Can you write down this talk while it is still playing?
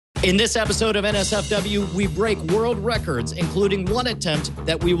In this episode of NSFW, we break world records, including one attempt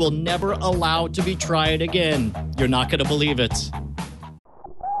that we will never allow to be tried again. You're not going to believe it.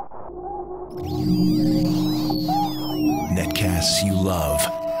 Netcasts you love.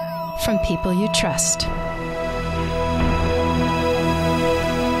 From people you trust.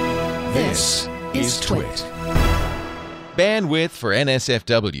 This is TWiT. Bandwidth for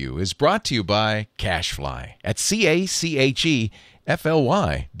NSFW is brought to you by Cashfly at CACHEFLY.com.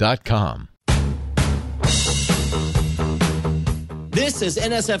 This is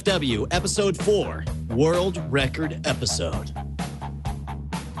NSFW, Episode 4, World Record Episode.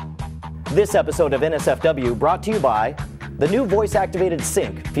 This episode of NSFW brought to you by the new voice-activated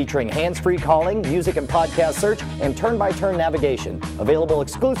Sync, featuring hands-free calling, music and podcast search, and turn-by-turn navigation. Available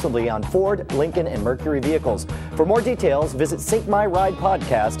exclusively on Ford, Lincoln, and Mercury vehicles. For more details, visit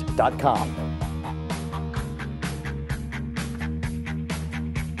syncmyridepodcast.com.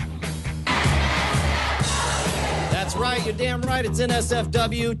 That's right, you're damn right, it's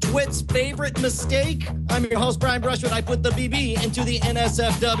NSFW, TWiT's favorite mistake. I'm your host, Brian Brushwood. I put the BB into the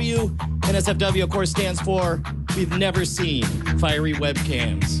NSFW. NSFW, of course, stands for We've Never Seen Fiery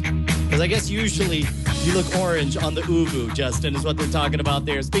Webcams. Because I guess usually you look orange on the uvu, Justin, is what they're talking about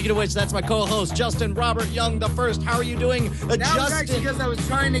there. Speaking of which, that's my co-host, Justin Robert Young the First. How are you doing, That Justin? was actually because I was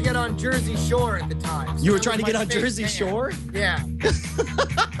trying to get on Jersey Shore at the time. So you were trying to get on Jersey Shore? Yeah.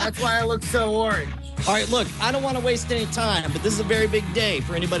 That's why I look so orange. All right, look, I don't want to waste any time, but this is a very big day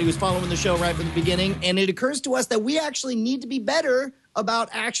for anybody who's following the show right from the beginning. And it occurs to us that we actually need to be better about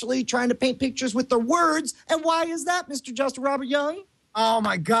actually trying to paint pictures with the words. And why is that, Mr. Justin Robert Young? Oh,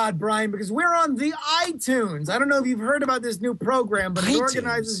 my God, Brian, because we're on the iTunes. I don't know if you've heard about this new program, but it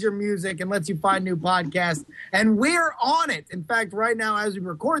organizes your music and lets you find new podcasts. And we're on it. In fact, right now, as we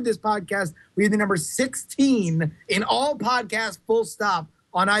record this podcast, we have the number 16 in all podcasts, full stop,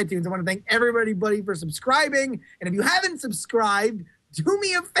 on iTunes. I want to thank everybody for subscribing. And if you haven't subscribed, do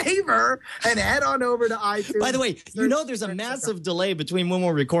me a favor and head on over to iTunes. By the way, you know there's a massive delay between when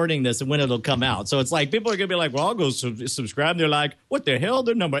we're recording this and when it'll come out. So it's like people are going to be like, well, I'll go subscribe. And they're like, what the hell?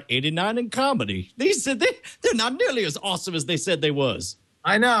 They're number 89 in comedy. They said they're not nearly as awesome as they said they was.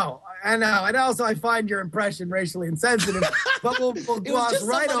 I know. And also, I find your impression racially insensitive, but we'll gloss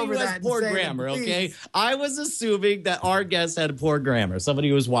right over that. Poor grammar, okay? I was assuming that our guest had poor grammar. Somebody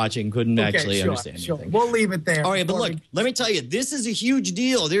who was watching couldn't actually understand anything. We'll leave it there. All right, but look, let me tell you, this is a huge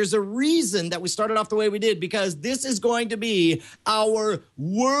deal. There's a reason that we started off the way we did, because this is going to be our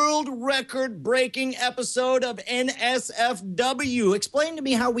world record-breaking episode of NSFW. Explain to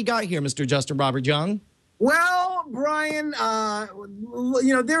me how we got here, Mr. Justin Robert Young. Well, Brian,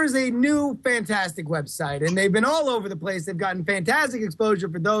 there is a new fantastic website, and they've been all over the place. They've gotten fantastic exposure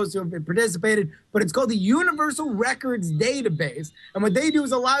for those who have participated, but it's called the Universal Records Database. And what they do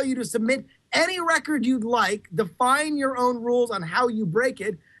is allow you to submit any record you'd like, define your own rules on how you break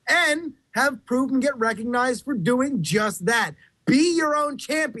it, and have proof and get recognized for doing just that. Be your own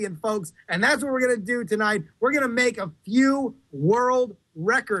champion, folks, and that's what we're going to do tonight. We're going to make a few world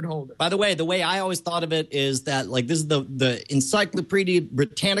record holder. By the way I always thought of it is that, like, this is the Encyclopedia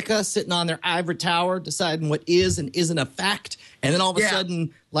Britannica sitting on their ivory tower deciding what is and isn't a fact, and then all of a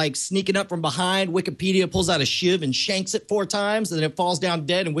sudden, like, sneaking up from behind, Wikipedia pulls out a shiv and shanks it 4 times, and then it falls down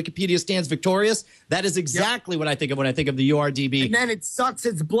dead, and Wikipedia stands victorious. That is exactly what I think of when I think of the URDB. And then it sucks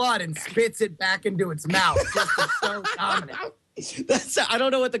its blood and spits it back into its mouth. Just to so dominant. I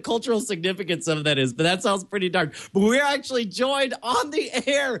don't know what the cultural significance of that is, but that sounds pretty dark. But we're actually joined on the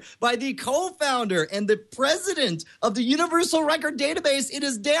air by the co-founder and the president of the Universal Record Database. It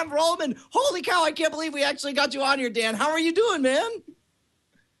is Dan Roman. Holy cow, I can't believe we actually got you on here, Dan. How are you doing, man?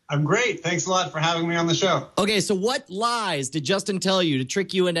 I'm great. Thanks a lot for having me on the show. Okay, so what lies did Justin tell you to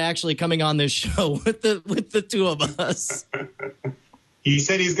trick you into actually coming on this show with the two of us? He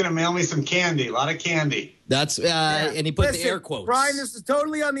said he's going to mail me some candy, a lot of candy. That's and he put the air quotes. Brian, this is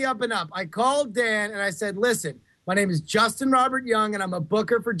totally on the up and up. I called Dan and I said, listen, my name is Justin Robert Young and I'm a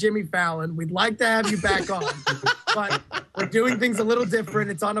booker for Jimmy Fallon. We'd like to have you back on, but we're doing things a little different.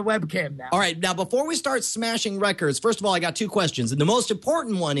 It's on a webcam now. All right, now before we start smashing records, first of all, I got 2 questions. And the most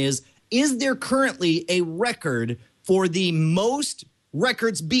important one is there currently a record for the most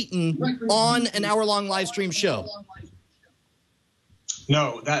records beaten on an hour-long live stream show?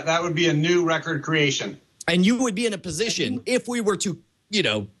 No, that would be a new record creation. And you would be in a position, if we were to,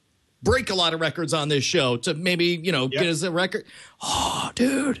 break a lot of records on this show to maybe, get us a record. Oh,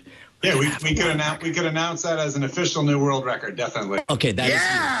 dude. Yeah, we could announce that as an official new world record, definitely. Okay,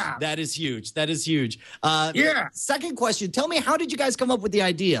 that is huge. That is huge. Second question, tell me, how did you guys come up with the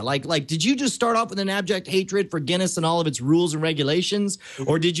idea? Like, did you just start off with an abject hatred for Guinness and all of its rules and regulations,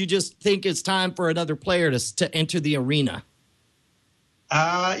 or did you just think it's time for another player to enter the arena?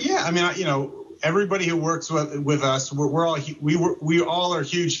 Yeah, I mean, everybody who works with us, we all are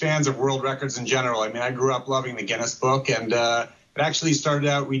huge fans of world records in general. I mean, I grew up loving the Guinness Book, and it actually started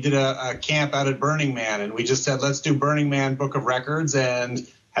out, we did a camp out at Burning Man, and we just said, let's do Burning Man Book of Records, and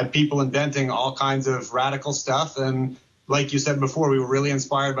had people inventing all kinds of radical stuff. And like you said before, we were really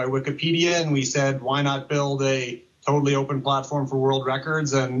inspired by Wikipedia, and we said, why not build a totally open platform for world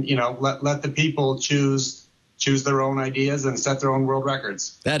records and, let the people choose their own ideas and set their own world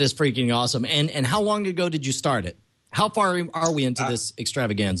records. That is freaking awesome. And how long ago did you start it? How far are we into this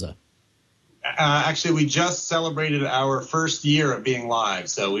extravaganza? Actually, we just celebrated our first year of being live,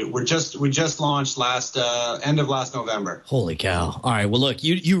 so we just launched end of last November. Holy cow! All right, well, look,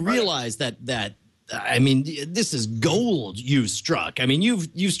 you realize that I mean, this is gold you've struck. I mean,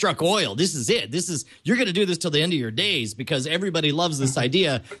 you've struck oil. This is it. You're going to do this till the end of your days, because everybody loves this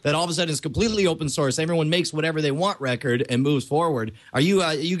idea that all of a sudden it's completely open source. Everyone makes whatever they want record and moves forward.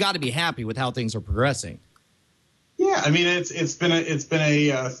 You got to be happy with how things are progressing. Yeah, I mean, it's been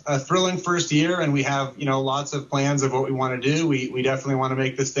a thrilling first year, and we have lots of plans of what we want to do. We definitely want to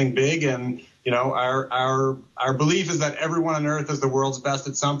make this thing big, and our belief is that everyone on Earth is the world's best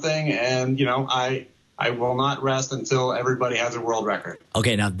at something, and I will not rest until everybody has a world record.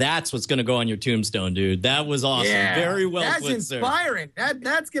 Okay, now that's what's going to go on your tombstone, dude. That was awesome. Yeah, very well put, sir. That's inspiring.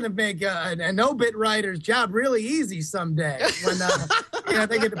 That's going to make an obit writer's job really easy someday when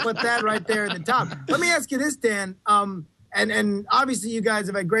they get to put that right there at the top. Let me ask you this, Dan. And obviously you guys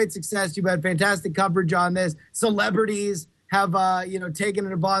have had great success. You've had fantastic coverage on this. Celebrities have taken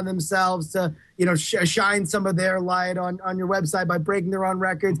it upon themselves to shine some of their light on your website by breaking their own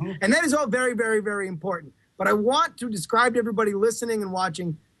records, and that is all very, very, very important. But I want to describe to everybody listening and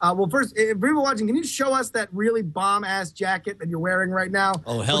watching. Well, first, if people watching, can you show us that really bomb-ass jacket that you're wearing right now?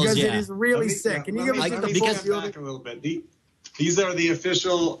 Oh, hell yeah! Because it is really sick. Can you give us the full view of it? A little bit. These are the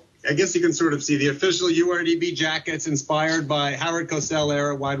official. I guess you can sort of see the official URDB jackets inspired by Howard Cosell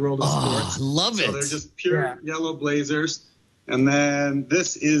era Wide World of Sports. Love it. So they're just pure yellow blazers. And then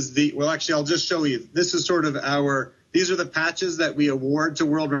this is actually, I'll just show you. This is sort of these are the patches that we award to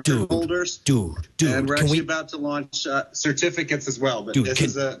world record holders. Dude. And we're actually about to launch certificates as well. But this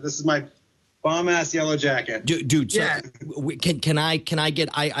is my bomb-ass yellow jacket. Dude, yeah. Can I get,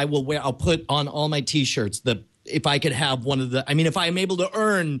 I will wear, I'll put on all my T-shirts, if I could have one of if I'm able to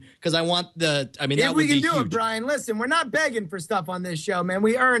earn, because I want that would be huge. If we can do it, Brian, listen, we're not begging for stuff on this show, man.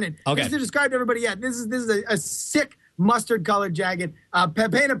 We earn it. Okay. Just to describe to everybody, this is a sick mustard colored jacket.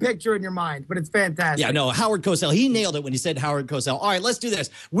 Paint a picture in your mind, but it's fantastic. Yeah, no, Howard Cosell, he nailed it when he said Howard Cosell. All right, let's do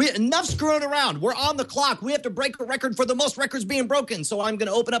this. Enough screwing around. We're on the clock. We have to break a record for the most records being broken. So I'm going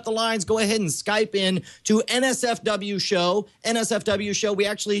to open up the lines. Go ahead and Skype in to NSFW Show. NSFW Show. We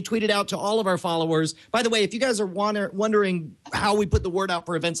actually tweeted out to all of our followers. By the way, if you guys are wondering how we put the word out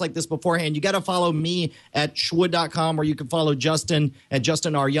for events like this beforehand, you got to follow me at shwood.com, or you can follow Justin at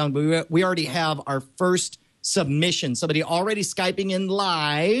Justin R. Young. But we already have our first submission. Somebody already Skyping in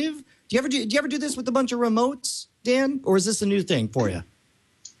live. Do you ever do this with a bunch of remotes, Dan, or is this a new thing for you?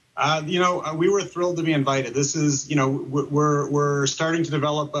 We were thrilled to be invited. This is, we're starting to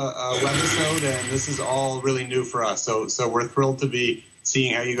develop a webisode, and this is all really new for us. So we're thrilled to be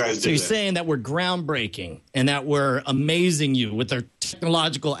seeing how you guys do. So you're saying that we're groundbreaking and that we're amazing you with our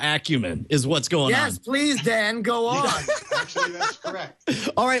technological acumen is what's going on. Yes, please, Dan, go on. Actually, that's correct.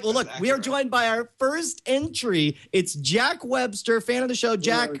 All right. Well, look, we are joined by our first entry. It's Jack Webster, fan of the show.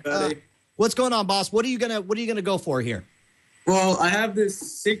 Jack, what's going on, boss? What are you gonna go for here? Well, I have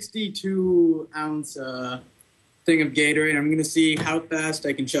this 62-ounce thing of Gatorade. I'm gonna see how fast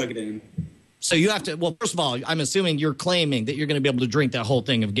I can chug it in. So you have to, well, first of all, I'm assuming you're claiming that you're going to be able to drink that whole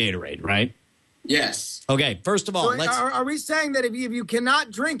thing of Gatorade, right? Yes. Okay, first of all, so are we saying that if you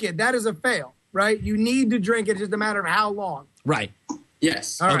cannot drink it, that is a fail, right? You need to drink it. It's just a matter of how long. Right.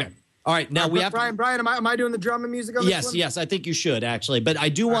 Yes. All right. All right, now we have Brian, am I doing the drum and music on this one? Yes, I think you should, actually. But I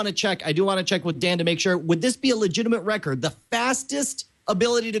do want to check with Dan to make sure, would this be a legitimate record? The fastest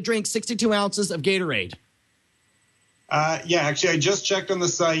ability to drink 62 ounces of Gatorade? Yeah, actually, I just checked on the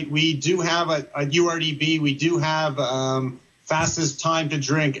site. We do have a URDB. We do have fastest time to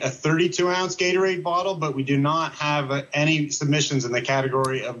drink a 32-ounce Gatorade bottle, but we do not have any submissions in the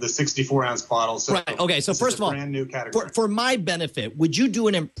category of the 64-ounce bottle. So right. Okay. So first of all, brand new category. For my benefit, would you do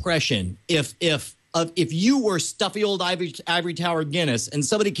an impression if you were stuffy old Ivory Tower Guinness and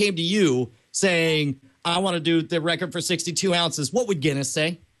somebody came to you saying, I want to do the record for 62 ounces, what would Guinness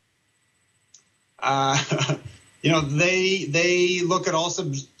say? They look at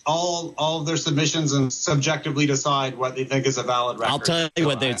all of their submissions and subjectively decide what they think is a valid record. I'll tell you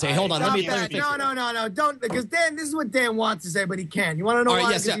what they'd say. Hold on, let me fix it. No, don't, because Dan, this is what Dan wants to say, but he can't. You want to know why?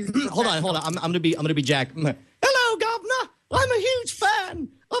 Yes, hold on. I'm gonna be Jack. Hello, Governor. I'm a huge fan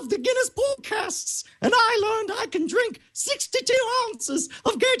of the Guinness podcasts, and I learned I can drink 62 ounces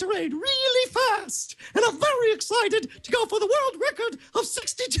of Gatorade really fast, and I'm very excited to go for the world record of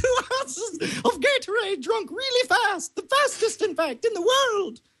 62 ounces of Gatorade drunk really fast, the fastest, in fact, in the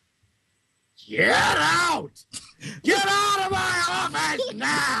world. Get out! Get out of my office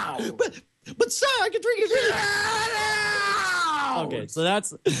now! But sir, I can drink it really. Okay, so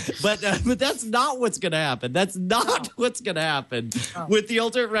but that's not what's going to happen. That's not what's going to happen with the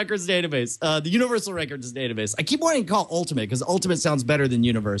Ultimate Records database, the Universal Records database. I keep wanting to call it Ultimate because Ultimate sounds better than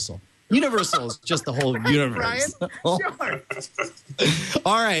Universal. Universal is just the whole universe. Brian, sure.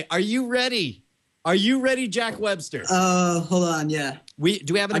 All right, are you ready? Are you ready, Jack Webster? Hold on, yeah.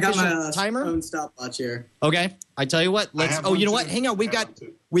 Do we have an official got my timer? phone stopwatch here. Okay, I tell you what. You know what? Hang on. We've got.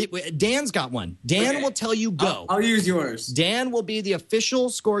 Dan's got one. Dan will tell you go. I'll use yours. Dan will be the official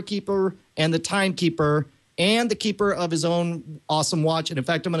scorekeeper and the timekeeper and the keeper of his own awesome watch. And in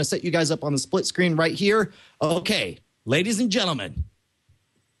fact, I'm going to set you guys up on the split screen right here. Okay, ladies and gentlemen,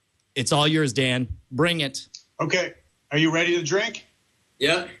 it's all yours, Dan. Bring it. Okay, are you ready to drink?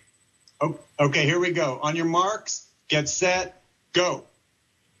 Yep. Oh, okay, here we go. On your marks, get set, go.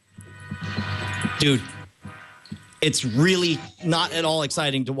 Dude, it's really not at all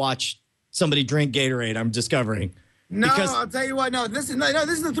exciting to watch somebody drink Gatorade, I'm discovering. No, I'll tell you what. No, this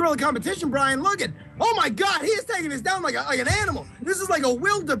is the thrill of competition, Brian. Look at, oh my God, he is taking this down like an animal. This is like a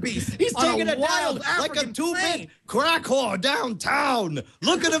wildebeest. He's taking it wild down like a African 2-bit crack whore downtown.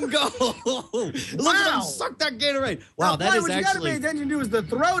 Look at him go. Look at him suck that Gatorade. Wow, that is what actually. you got to pay attention to is the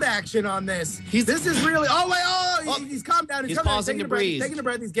throat action on this. This is really. He's calmed down. He's pausing to breathe. He's taking a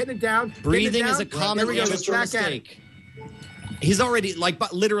breath. He's getting it down. Breathing is a common amateur mistake. He's already,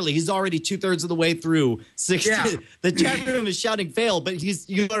 literally, he's already 2/3 of the way through 60. Yeah. The chat room is shouting fail, but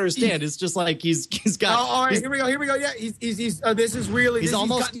you understand. It's just like he's got. Oh, all right, here we go. Yeah, this is really. He's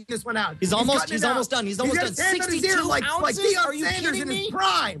cutting this one out. He's almost done. He's almost done. 62 like ounces? Deion Are you Sanders kidding in me? his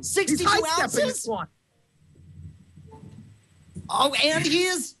prime. 62 ounces? This one. Oh, and he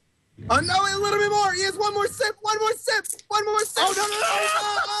is. Oh, no, a little bit more. He has one more sip. Oh, no.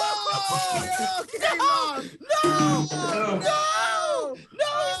 Oh, okay, Mom. No,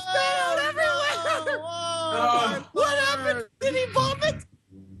 he spat out everywhere. What happened? Did he vomit?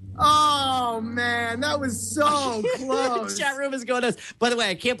 Oh, man, that was so close. Chat room is going nuts. By the way,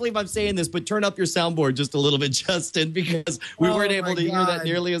 I can't believe I'm saying this, but turn up your soundboard just a little bit, Justin, because we weren't able to hear that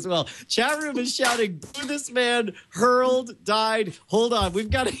nearly as well. Chat room is shouting, boo this man, hurled, died. Hold on,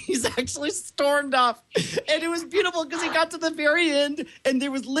 he's actually stormed off. And it was beautiful because he got to the very end, and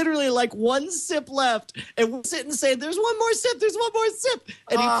there was literally like one sip left. And we're sitting saying, there's one more sip.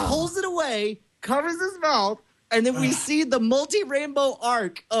 And he pulls it away, covers his mouth, and then we see the multi-rainbow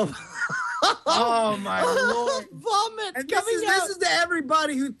arc of oh my Lord, vomit and coming out. This is to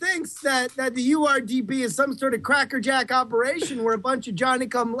everybody who thinks that the URDB is some sort of crackerjack operation where a bunch of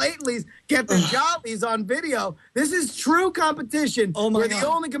Johnny-come-latelys get their jollies on video. This is true competition where the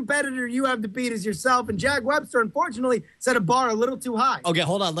only competitor you have to beat is yourself. And Jack Webster, unfortunately, set a bar a little too high. Okay,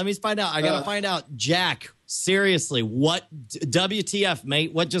 hold on. Let me find out. I got to find out. Jack, seriously, what WTF,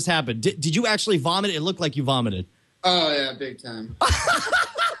 mate? What just happened? Did you actually vomit? It looked like you vomited. Oh, yeah, big time.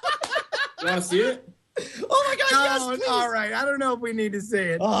 You want to see it? Oh, my God, yes, please. All right. I don't know if we need to see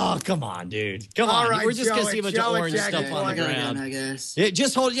it. Oh, come on, dude. Come on. Right, we're just going to see a bunch of orange stuff on the ground. I guess.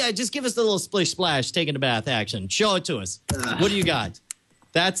 Just give us the little splish splash, taking a bath action. Show it to us. What do you got?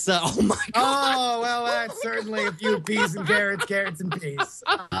 That's, oh, my God. Oh, well, that's certainly a few peas and carrots and peas.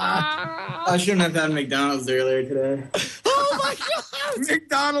 I shouldn't have had McDonald's earlier today. Oh, my God.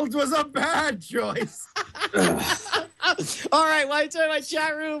 McDonald's was a bad choice. All right, well, I tell you my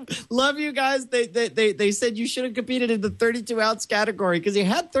chat room, love you guys. They said you should have competed in the 32-ounce category because you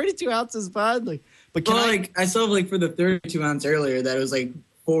had 32 ounces finally. But I saw for the 32-ounce earlier that it was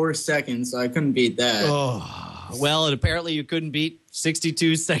 4 seconds, so I couldn't beat that. Oh, well, and apparently you couldn't beat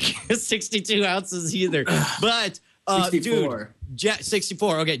 62 ounces either. But 64. Dude,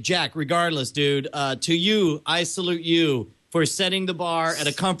 64. Okay, Jack. Regardless, dude. To you, I salute you. for setting the bar at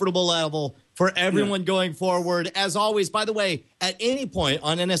a comfortable level for everyone going forward. As always, by the way, at any point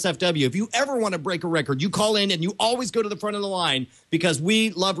on NSFW, if you ever want to break a record, you call in and you always go to the front of the line because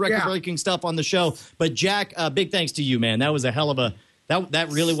we love record-breaking stuff on the show. But Jack, big thanks to you, man. That was a hell of a that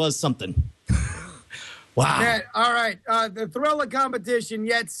really was something. Wow. Man, all right. The thrill of competition,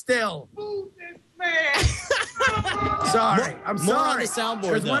 yet still. Man. Sorry. I'm More on sorry. the soundboard,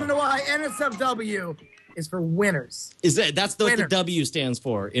 Because though. want to know why NSFW is for winners. That's what the Winners. W stands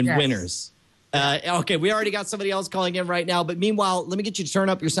for in Yes. winners. Okay, we already got somebody else calling in right now. But meanwhile, let me get you to turn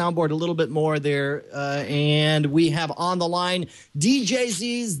up your soundboard a little bit more there. And we have on the line DJ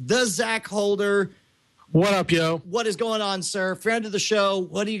Z's, the Zach Holder. What up, yo? What is going on, sir? Friend of the show.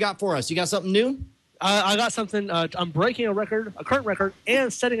 What do you got for us? You got something new? I got something. I'm breaking a current record,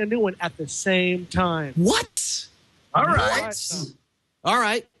 and setting a new one at the same time. What? All right. All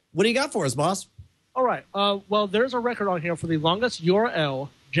right. What do you got for us, boss? All right. Well, there's a record on here for the longest URL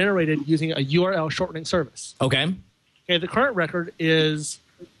generated using a URL shortening service. Okay. Okay. The current record is,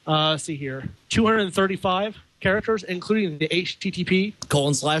 see here, 235 characters, including the HTTP. :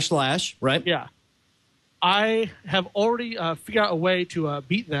 / right? Yeah. I have already figured out a way to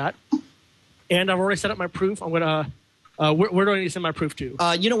beat that. And I've already set up my proof. I'm going to where do I need to send my proof to?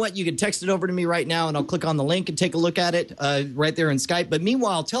 You know what? You can text it over to me right now, and I'll click on the link and take a look at it right there in Skype. But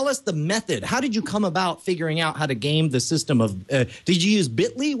meanwhile, tell us the method. How did you come about figuring out how to game the system of did you use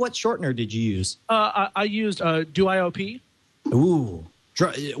Bitly? What shortener did you use? I used DoIOP. Ooh.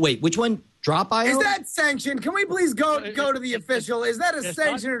 Wait, which one? Drop.io? Is that sanctioned? Can we please go to the official? Is that a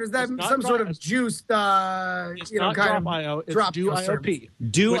sanction or is that some sort of juiced, It's not Drop.io. It's DoIOP.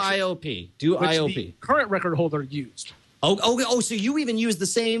 DoIOP. DoIOP. The current record holder used. Oh, so you even used the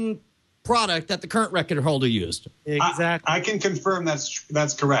same product that the current record holder used? Exactly. I can confirm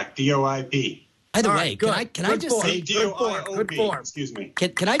that's correct. DOIP. By the All way, right, good. can I just say DOIOP. Good form. Excuse me.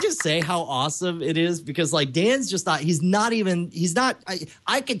 Can I just say how awesome it is? Because like Dan's just not.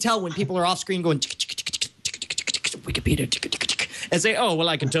 I can tell when people are off screen going Wikipedia and say, oh well,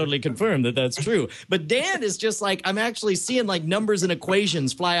 I can totally confirm that that's true. But Dan is just like, I'm actually seeing like numbers and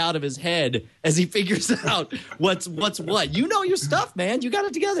equations fly out of his head as he figures out what's what. You know your stuff, man. You got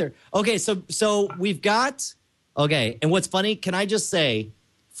it together. Okay, so we've got and what's funny? Can I just say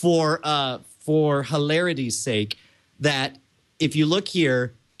for hilarity's sake, that if you look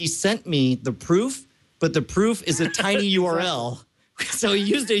here, he sent me the proof, but the proof is a tiny URL. So he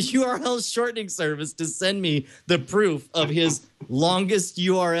used a URL shortening service to send me the proof of his longest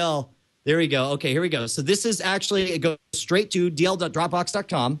URL. There we go. Okay, here we go. So this is actually, it goes straight to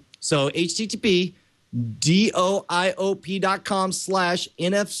dl.dropbox.com. So HTTP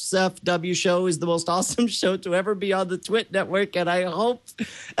DOIOP.com/NSFW show is the most awesome show to ever be on the TWiT network. And I hope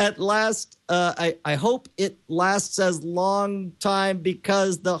at last, I hope it lasts as long time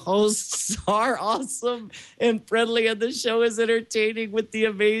because the hosts are awesome and friendly and the show is entertaining with the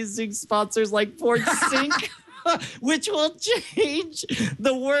amazing sponsors like Ford Sync. Which will change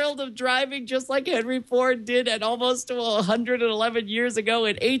the world of driving just like Henry Ford did at almost 111 years ago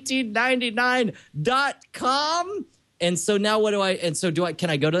in 1899.com. And so now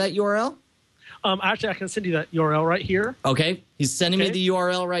can I go to that URL? Actually, I can send you that URL right here. Okay. He's sending me the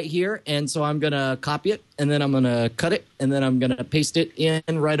URL right here. And so I'm going to copy it, and then I'm going to cut it, and then I'm going to paste it in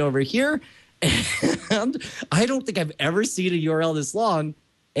right over here. And I don't think I've ever seen a URL this long.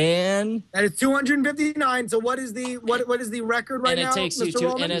 And that is 259. So what is the record right now? And it takes you Mr. to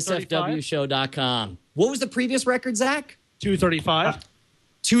Roman? nsfwshow.com. What was the previous record, Zach? 235.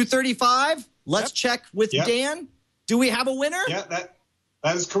 235. Let's check with Dan. Do we have a winner? Yeah, that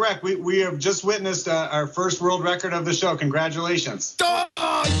is correct. We have just witnessed our first world record of the show. Congratulations. Oh,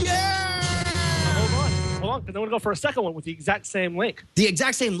 yeah! Hold on, because I'm going to go for a second one with the exact same link. The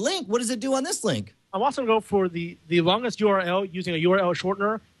exact same link? What does it do on this link? I'm also going to go for the longest URL using a URL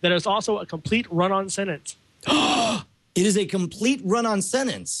shortener that is also a complete run-on sentence. It is a complete run-on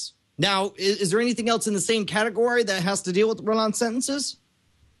sentence. Now, is there anything else in the same category that has to deal with run-on sentences?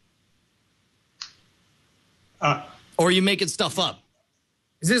 Or are you making stuff up?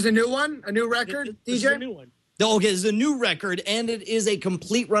 Is this a new one? A new record, This DJ? is a new one. Okay, it's a new record, and it is a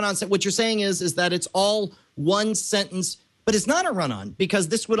complete run-on sentence. What you're saying is that it's all one sentence, but it's not a run-on because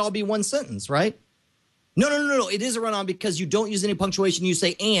this would all be one sentence, right? No. It is a run-on because you don't use any punctuation. You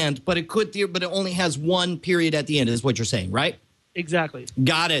say "and," but it only has one period at the end. Is what you're saying, right? Exactly.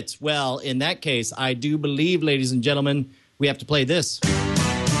 Got it. Well, in that case, I do believe, ladies and gentlemen, we have to play this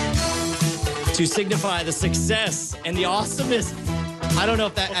to signify the success and the awesomeness. I don't know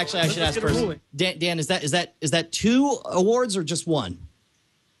if that actually I should ask first. Dan, is that 2 awards or just 1?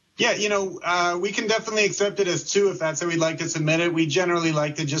 Yeah, we can definitely accept it as 2 if that's how we'd like to submit it. We generally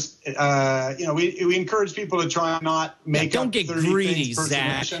like to just, we encourage people to try and not make don't up get 30 greedy, things per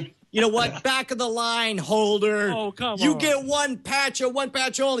Zach. submission. You know what? Back of the line holder. Oh, come You on. get one patch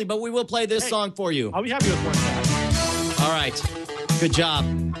only, but we will play this song for you. I'll be happy with one patch. All right. Good job.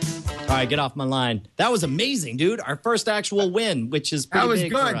 All right, get off my line. That was amazing, dude. Our first actual win, which is pretty That was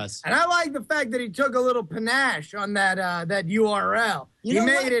big good. for us. And I like the fact that he took a little panache on that URL. You He know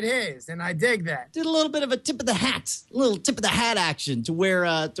made what? it his, and I dig that. Did a little bit of a tip of the hat action to where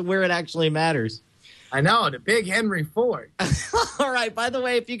it actually matters. I know, the big Henry Ford. All right. By the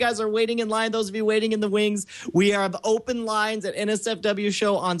way, if you guys are waiting in line, those of you waiting in the wings, we have open lines at NSFW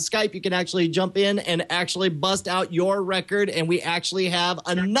Show on Skype. You can actually jump in and actually bust out your record. And we actually have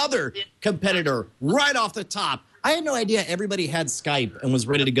another competitor right off the top. I had no idea everybody had Skype and was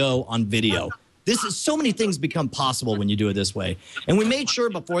ready to go on video. This is so many things become possible when you do it this way. And we made sure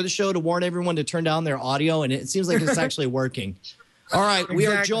before the show to warn everyone to turn down their audio. And it seems like it's actually working. All right, we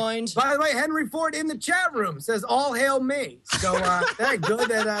are joined. By the way, Henry Ford in the chat room says, all hail me. So very good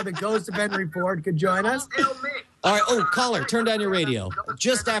that the ghost of Henry Ford could join us. All hail me. All right. Oh, caller, turn down your radio.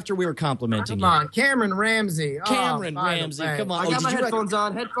 Just after we were complimenting you. Come on, Cameron Ramsey. Cameron Ramsey, come on. I got did my you headphones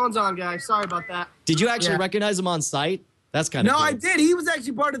on. Headphones on, guys. Sorry about that. Did you actually recognize him on site? That's kind of No, cool. I did. He was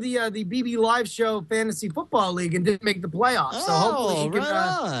actually part of the BB Live Show Fantasy Football League and didn't make the playoffs. So hopefully he can,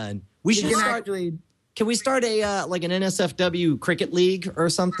 on. We should start. Actually. Can we start a like an NSFW cricket league or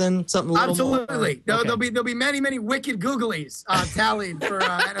something? Something a little Absolutely. more? Okay. There'll be many wicked googlies tallied for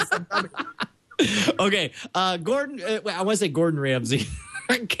NSFW. Okay. Gordon. I want to say Gordon Ramsay.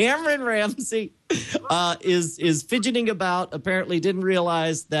 Cameron Ramsey is fidgeting about. Apparently, didn't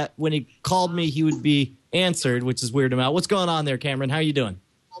realize that when he called me, he would be answered, which is weird about. What's going on there, Cameron? How are you doing?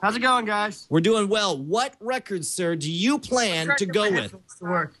 How's it going, guys? We're doing well. What records, sir, do you plan to go with?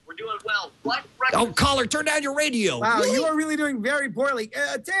 We're doing well. What records? Oh, caller, turn down your radio. Wow, Really? you are really doing very poorly.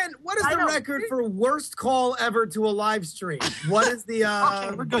 Dan, what is the record for worst call ever to a live stream? What is the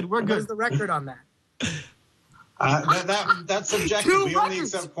Okay, we're good. What is the record on that? That's subjective. We only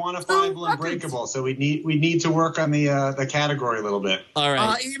accept quantifiable and breakable, so we need to work on the category a little bit. All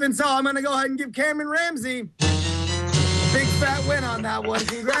right. Even so, I'm going to go ahead and give Cameron Ramsey a big fat win on that one.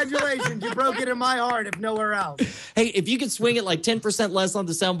 Congratulations. You broke it in my heart, if nowhere else. Hey, if you could swing it like 10% less on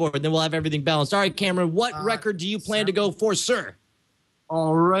the soundboard, then we'll have everything balanced. All right, Cameron, what record do you plan to go for, sir?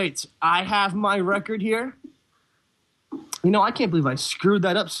 All right. I have my record here. I can't believe I screwed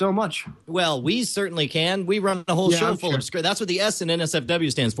that up so much. Well, we certainly can. We run a whole show full of screw. That's what the S in NSFW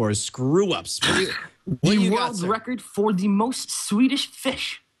stands for, is screw-ups. What do you got, world's sir? record for the most Swedish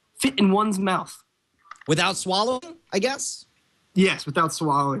fish fit in one's mouth. Without swallowing, I guess? Yes, without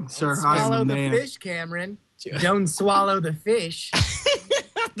swallowing, sir. Swallow I'm the the man. fish, Cameron. Don't swallow the fish.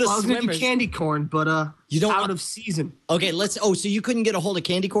 The I was going to do swimmers. candy corn, but You don't out want- of season. Okay, so you couldn't get a hold of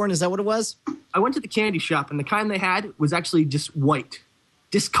candy corn? Is that what it was? I went to the candy shop, and the kind they had was actually just white.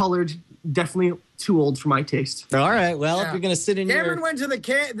 Discolored, definitely too old for my taste. All right, well, if Yeah. you're going to sit in Cameron your... went to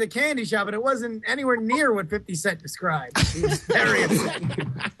the candy shop, and it wasn't anywhere near what 50 Cent described. He was very upset.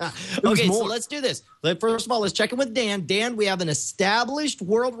 Okay, so more. let's do this. First of all, let's check in with Dan. Dan, we have an established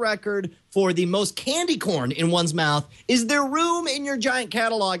world record for the most candy corn in one's mouth. Is there room in your giant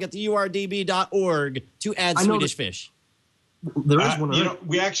catalog at the urdb.org to add I know Swedish fish? There is one.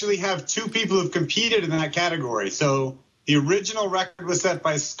 We actually have 2 people who've competed in that category. So the original record was set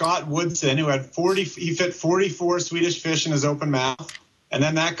by Scott Woodson, who had 40. He fit 44 Swedish fish in his open mouth, and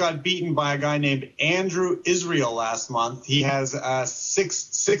then that got beaten by a guy named Andrew Israel last month. He has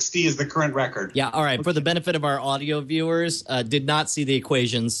 660 is the current record. Yeah, all right. For the benefit of our audio viewers, did not see the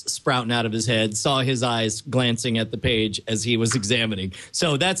equations sprouting out of his head, saw his eyes glancing at the page as he was examining.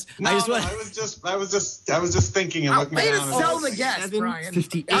 So that's... I was just thinking and looking Way to down. sell the guest, Brian.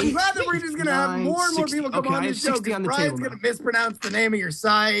 58, I'm glad that we're just going to have more and more 60. people come Okay, on I this have show 60 on because the Brian's table going to mispronounce the name of your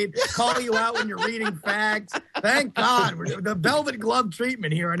site, call you out when you're reading facts. Thank God. We're the velvet glove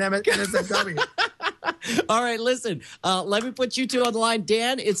treatment here on NSFW. All right, listen. Let me put you 2 on the line.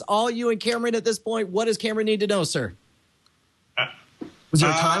 Dan, it's all you and Cameron at this point. What does Cameron need to know, sir? Was there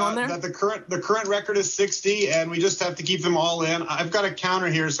a time on there? That the current record is 60, and we just have to keep them all in. I've got a counter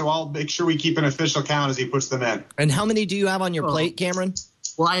here, so I'll make sure we keep an official count as he puts them in. And how many do you have on your plate, Cameron?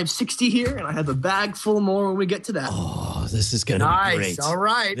 Well, I have 60 here, and I have a bag full more when we get to that. Oh, this is going to Nice. be great. All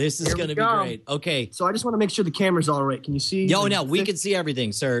right. This is Here going to we be go. great. Okay. So I just want to make sure the camera's all right. Can you see? Yo, no, we can see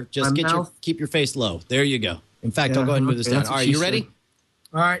everything, sir. Just My mouth. keep your face low. There you go. In fact, Yeah, I'll go ahead and move this okay, down. that's All what right, she you ready? said.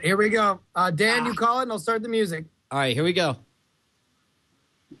 All right, here we go. Dan, you call it, and I'll start the music. All right, here we go.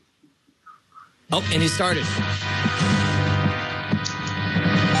 Oh, and he started.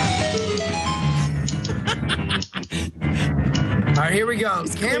 right, here we go.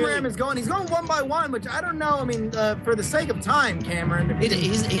 Cameron is going. He's going one by one, which I don't know. I mean, for the sake of time, Cameron.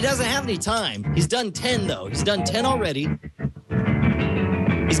 He doesn't have any time. He's done 10, though. He's done 10 already.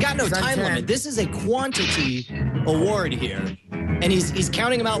 He's got no time limit. This is a quantity award here. And he's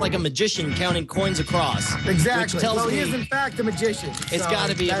counting them out like a magician counting coins across. Exactly. Which tells well, he me is, in fact, a magician. It's got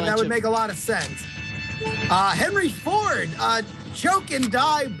to be that would make a lot of sense. Henry Ford, choke and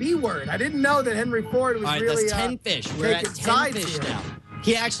die B-word. I didn't know that Henry Ford was really that's 10 fish. We're at 10 fish now.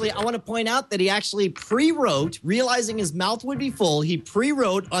 He actually, I want to point out that he actually pre-wrote, realizing his mouth would be full, he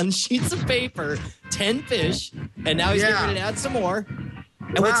pre-wrote on sheets of paper 10 fish, and now he's getting ready to add some more.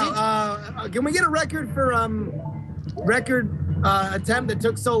 And wow, can we get a record for attempt that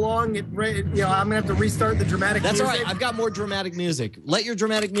took so long? I'm gonna have to restart the dramatic music. That's all right. I've got more dramatic music. Let your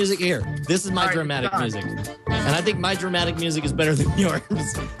dramatic music hear. This is my dramatic music. And I think my dramatic music is better than yours.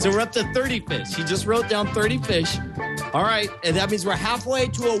 So we're up to 30 fish. He just wrote down 30 fish. All right. And that means we're halfway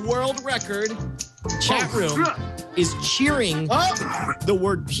to a world record. Chat room is cheering the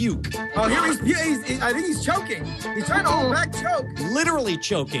word puke. Oh, here I think he's choking. He's trying to hold back choke. Literally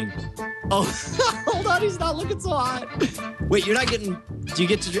choking. Oh, hold on. He's not looking so hot. Wait, you're not getting... Do you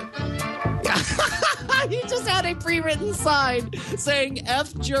get to... He just had a pre-written sign saying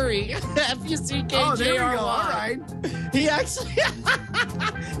F jury. F-U-C-K-J-R-Y. Oh, there we go. All right. He actually...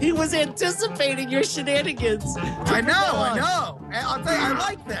 he was anticipating your shenanigans. I know. I'll tell you, I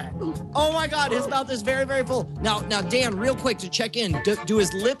like that. Oh, my God. His mouth is very, very full. Now, Dan, real quick to check in. Do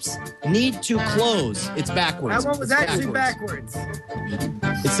his lips need to close? It's backwards. That one was actually backwards.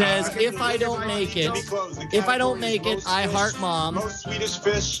 It says, if I don't make it, I heart mom. Most Swedish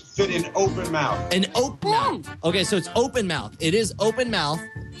fish fit in open mouth. An open mouth. Okay, so it's open mouth. It is open mouth.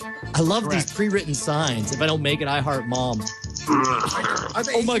 I love these pre-written signs. If I don't make it, I heart mom.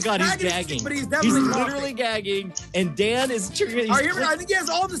 Oh my God, he's gagging. But he's literally gagging, and Dan is triggering. I think he has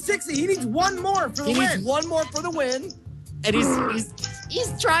all the 60. He needs one more for the win. He needs one more for the win, and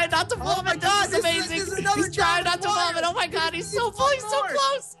he's trying not to vomit. Oh my God, this is amazing. He's trying not to vomit. Oh my God, he's so full. He's so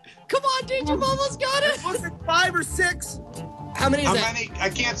close. Come on, dude, you've almost got it. Was it 5 or 6? How many is that? I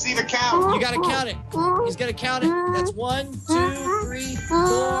can't see the count. You got to count it. He's got to count it. That's 1, 2, 3,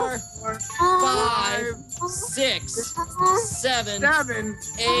 4, 5, 6, 7,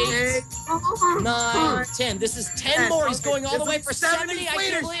 8, 9, 10. This is 10 more. He's going all the way for 70. I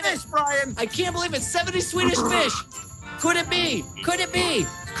can't believe it. Brian. I can't believe it. 70 Swedish fish. Could it be? Could it be?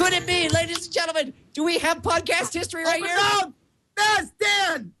 Could it be? Ladies and gentlemen, do we have podcast history right here? Yes,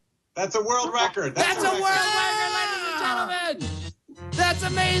 Dan. That's a world record. That's a world record, ladies and gentlemen. That's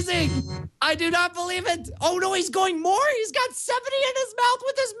amazing. I do not believe it. Oh, no, he's going more. He's got 70 in his mouth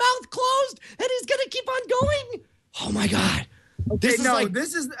with his mouth closed, and he's going to keep on going. Oh, my God. Okay, this is all right.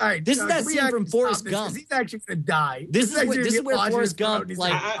 This is that scene from Forrest Gump. He's actually going to die. This is where Forrest Gump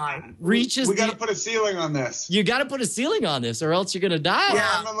reaches. We got to put a ceiling on this. You got to put a ceiling on this, or else you're going to die.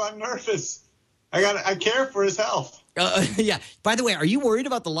 Yeah, I'm nervous. I care for his health. Yeah. By the way, are you worried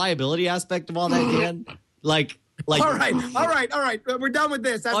about the liability aspect of all that, Dan? Like. All right. We're done with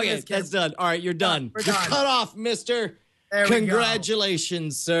this. That's done. All right, you're done. We're done. Cut off, mister.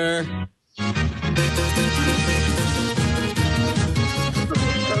 Congratulations, sir.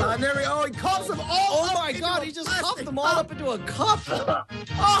 There we go. He coughs them all. Oh my God! He just coughed them all up into a cup.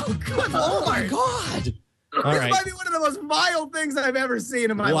 Oh, good. Oh my God! All this might be one of the most vile things I've ever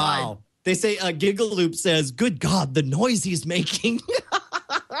seen in my life. Wow. They say Gigaloop says, "Good God, the noise he's making."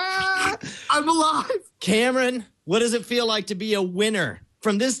 I'm alive. Cameron, what does it feel like to be a winner?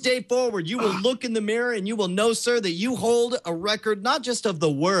 From this day forward, you will look in the mirror and you will know, sir, that you hold a record not just of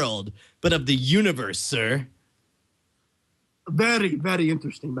the world, but of the universe, sir. Very, very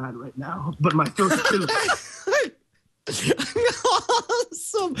interesting man right now, but my throat's killing me.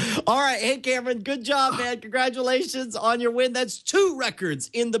 Awesome. All right. Hey, Cameron, good job, man. Congratulations on your win. That's 2 records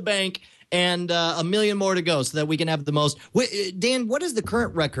in the bank and a million more to go so that we can have the most. Dan, what is the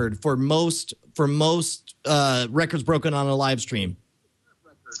current record for most records broken on a live stream?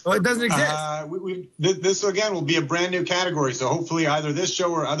 Well, it doesn't exist. This again will be a brand new category. So hopefully, either this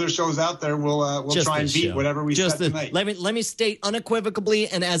show or other shows out there will try and beat whatever we set tonight. Let me state unequivocally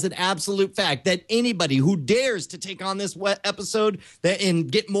and as an absolute fact that anybody who dares to take on this episode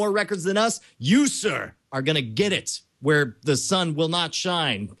and get more records than us, you, sir, are going to get it where the sun will not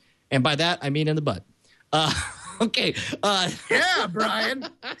shine, and by that I mean in the butt. Okay. Yeah, Brian.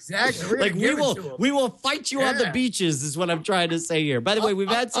 Exactly. We will fight you on the beaches is what I'm trying to say here. By the way, we've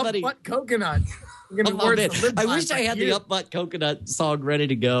had somebody. Up-butt coconut. I wish I had the Up-Butt Coconut song ready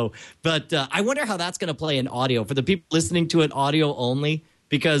to go. But I wonder how that's going to play in audio. For the people listening to it audio only,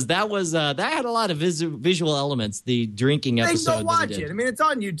 because that was that had a lot of visual elements. The drinking episode. Go watch it. I mean, it's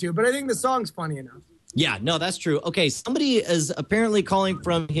on YouTube, but I think the song's funny enough. Yeah, no, that's true. Okay, somebody is apparently calling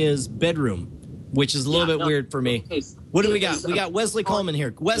from his bedroom, which is a little bit weird for me. What do we got? We got Wesley Coleman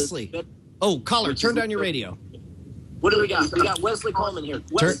here. Wesley. Oh, caller, turn down your radio. What do we got? We got Wesley Coleman here.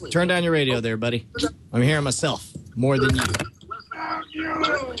 Turn down your radio there, buddy. I'm hearing myself more than you.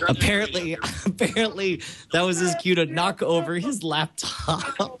 Apparently, that was his cue to knock over his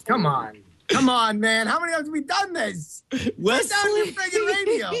laptop. Come on, man. How many times have we done this? Wesley. Turn down your friggin'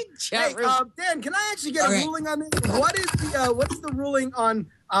 radio. Hey, Dan, can I actually get a ruling on this? What is the ruling on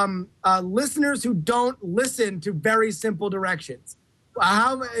listeners who don't listen to very simple directions?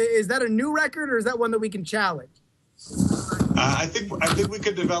 How is that a new record, or is that one that we can challenge? I think we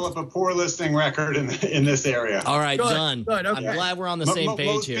could develop a poor listening record in this area. All right, done. Good, okay. I'm glad we're on the same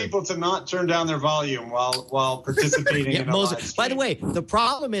page here. Most people to not turn down their volume while participating in a live stream. By the way, the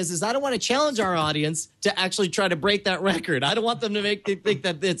problem is I don't want to challenge our audience to actually try to break that record. I don't want them to think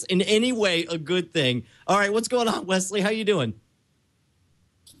that it's in any way a good thing. All right, what's going on, Wesley? How you doing?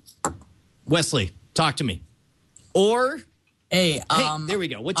 Wesley, talk to me. Hey, there we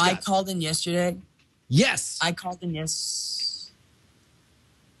go. What you got? I called in yesterday. Yes. I called in yes.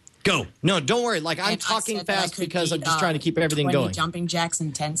 Go. No, don't worry. Like, I'm talking fast because I'm just trying to keep everything 20 going. Jumping jacks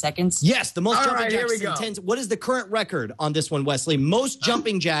in 10 seconds. Yes, the most All jumping right, jacks here we in go. 10. What is the current record on this one, Wesley? Most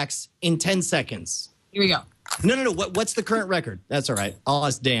jumping jacks in 10 seconds. Here we go. No. What's the current record? That's all right. I'll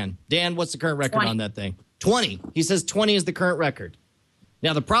ask Dan. Dan, what's the current record 20. on that thing? 20. He says 20 is the current record.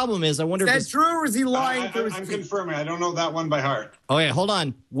 Now, the problem is, I wonder if Is that true, or is he lying? I'm confirming. I don't know that one by heart. Oh, yeah, hold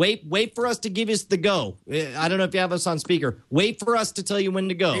on. Wait for us to give us the go. I don't know if you have us on speaker. Wait for us to tell you when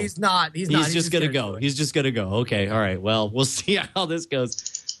to go. He's not. He's just going to go. He's just going to go. Okay, all right. Well, we'll see how this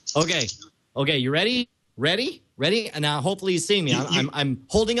goes. Okay, you ready? Ready? And now, hopefully you see me. I'm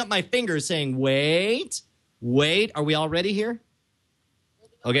holding up my fingers saying, wait. Are we all ready here?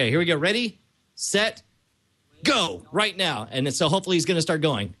 Okay, here we go. Ready, set, go right now. And so hopefully he's going to start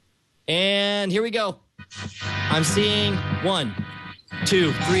going. And here we go. I'm seeing 1,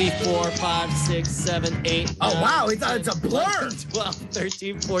 2, 3, 4, 5, 6, 7, 8. Oh, wow. It's a blur. 11, 12,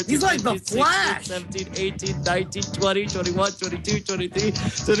 13, 14. He's like the 15, Flash. 16, 17, 18, 19, 20, 21, 22, 23,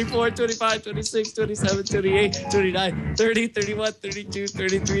 24, 25, 26, 27, 28, 29, 30, 31, 32,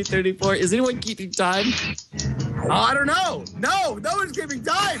 33, 34. Is anyone keeping time? Oh, I don't know. No one's keeping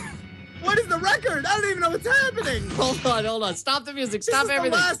time. What is the record? I don't even know what's happening. Hold on. Stop the music. Stop this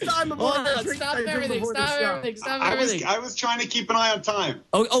everything. Is the last time Hold on. Stop everything. Stop everything. I was trying to keep an eye on time.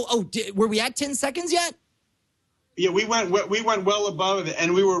 Oh! Were we at 10 seconds yet? Yeah, we went well above it,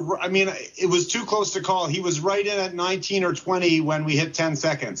 and we were. I mean, it was too close to call. He was right in at 19 or 20 when we hit 10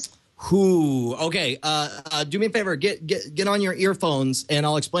 seconds. Who? Okay. Do me a favor. Get on your earphones, and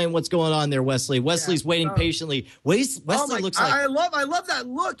I'll explain what's going on there, Wesley. Wesley's waiting patiently. Wesley looks like. I love that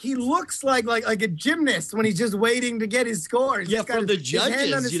look. He looks like a gymnast when he's just waiting to get his scores. Yeah, from the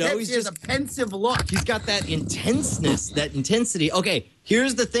judges. He's just a pensive look. He's got that intenseness, that intensity. Okay.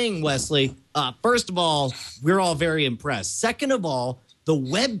 Here's the thing, Wesley. First of all, we're all very impressed. Second of all, the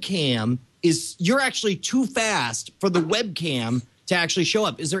webcam you're actually too fast for the webcam to actually show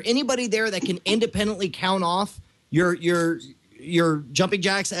up. Is there anybody there that can independently count off your jumping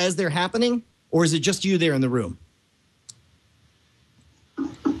jacks as they're happening, or is it just you there in the room?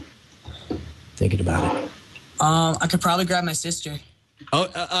 Thinking about it. I could probably grab my sister.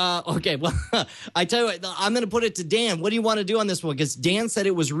 Okay. Well, I tell you what, I'm going to put it to Dan. What do you want to do on this one? Because Dan said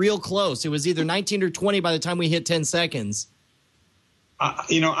it was real close. It was either 19 or 20 by the time we hit 10 seconds.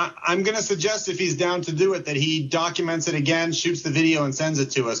 I'm going to suggest if he's down to do it that he documents it again, shoots the video, and sends it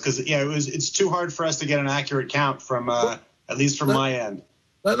to us because it's too hard for us to get an accurate count from at least from my end.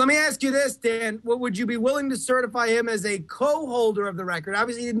 Let me ask you this, Dan. Would you be willing to certify him as a co-holder of the record?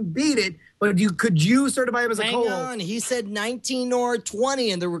 Obviously, he didn't beat it, but could you certify him as a co-holder? Hang on. He said 19 or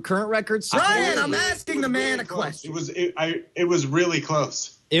 20, and the current record's 20. Ryan, I'm asking the man a question. It was really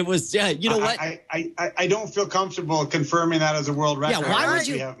close. It was, yeah. You know what? I don't feel comfortable confirming that as a world record. Yeah, why would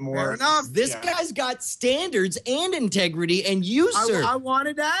you? Have more? Fair enough. This guy's got standards and integrity, and you, sir. I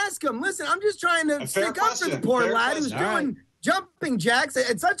wanted to ask him. Listen, I'm just trying to stick up for the poor lad who's doing jumping jacks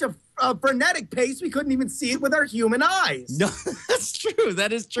at such a frenetic pace we couldn't even see it with our human eyes. No, that's true.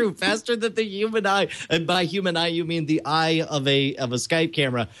 That is true. Faster than the human eye, and by human eye you mean the eye of a Skype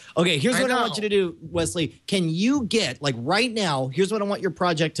camera. Okay, here's what I want you to do, Wesley. Can you get right now? Here's what I want your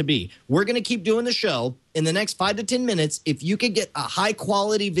project to be. We're going to keep doing the show. in the next 5 to 10 minutes, if you could get a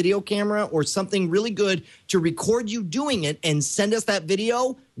high-quality video camera or something really good to record you doing it and send us that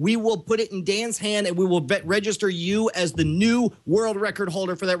video, we will put it in Dan's hand and we will register you as the new world record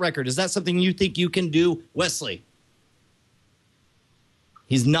holder for that record. Is that something you think you can do, Wesley?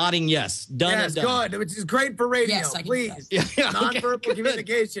 He's nodding yes. Done and done. Good, which is great for radio. Yes, I can Please. Yeah, Nonverbal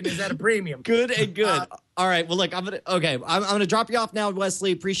communication is at a premium. Good and good. All right. Well, look, I'm gonna drop you off now,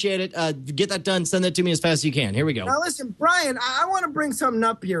 Wesley. Appreciate it. Get that done. Send that to me as fast as you can. Here we go. Now, listen, Brian, I want to bring something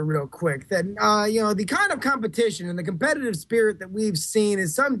up here real quick. That the kind of competition and the competitive spirit that we've seen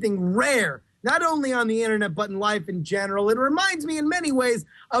is something rare, not only on the internet but in life in general. It reminds me in many ways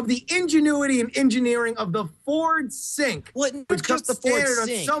of the ingenuity and engineering of the Ford Sync, which comes the Ford standard on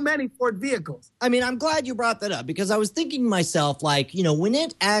Sync? so many Ford vehicles. I mean, I'm glad you brought that up because I was thinking to myself, like, when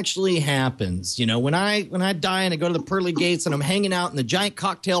it actually happens, when I die and I go to the pearly gates and I'm hanging out in the giant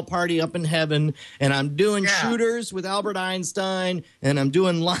cocktail party up in heaven and I'm doing shooters with Albert Einstein and I'm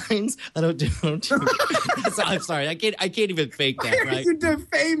doing lines. I'm sorry, I can't even fake that, right? You're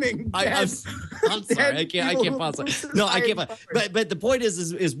defaming. I'm sorry, I can't possibly. No, I can't. But the point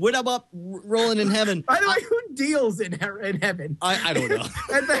is when I'm up rolling in heaven. By the way, who deals in heaven? I don't know.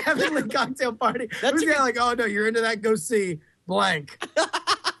 At the heavenly cocktail party, who's like, oh no, you're into that? Go see blank.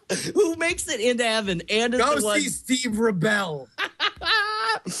 Who makes it into heaven and go see Steve Rebel.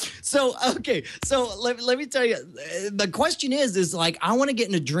 So let me tell you, the question is like, I want to get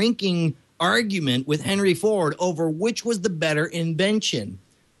in a drinking argument with Henry Ford over which was the better invention,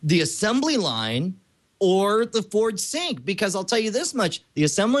 the assembly line or the Ford Sync, because I'll tell you this much, the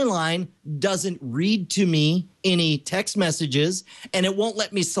assembly line doesn't read to me any text messages, and it won't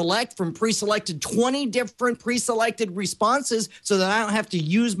let me select from 20 different pre-selected responses so that I don't have to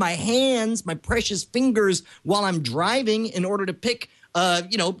use my hands, my precious fingers, while I'm driving in order to pick, I'm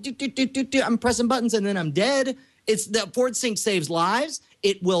pressing buttons and then I'm dead. It's the Ford Sync saves lives.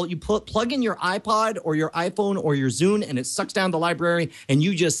 You plug in your iPod or your iPhone or your Zune, and it sucks down the library, and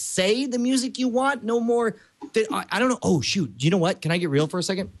you just say the music you want. No more. I don't know. Oh shoot! You know what? Can I get real for a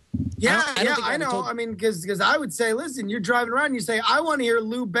second? Yeah, I know. I mean, because I would say, listen, you're driving around, and you say, I want to hear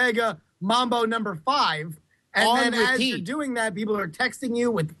Lou Bega Mambo No. 5, and then as you're doing that, people are texting you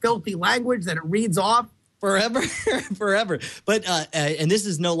with filthy language that it reads off. Forever. But, and this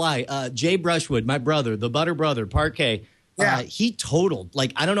is no lie, Jay Brushwood, my brother, the butter brother, Parquet, he totaled,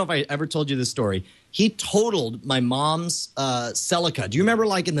 like, I don't know if I ever told you this story. He totaled my mom's Celica. Do you remember,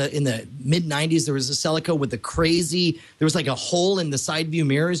 like, in the mid-'90s, there was a Celica with the crazy, there was like a hole in the side view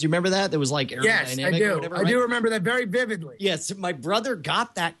mirrors. Do you remember that? There was like aerodynamic. Yes, I do. Or whatever, I do remember that very vividly. Yes, my brother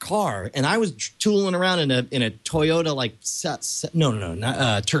got that car, and I was tooling around in a Toyota, like,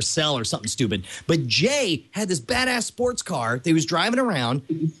 not Tercel or something stupid. But Jay had this badass sports car that he was driving around,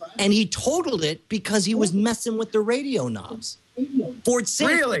 and he totaled it because he was messing with the radio knobs. Ford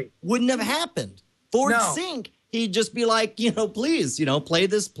Sync wouldn't have happened. Ford Sync, he'd just be like, please, play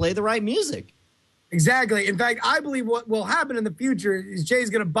the right music. Exactly. In fact, I believe what will happen in the future is Jay's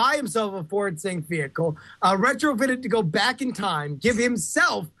going to buy himself a Ford Sync vehicle, retrofit it to go back in time, give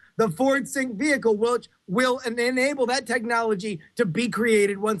himself the Ford Sync vehicle, which will enable that technology to be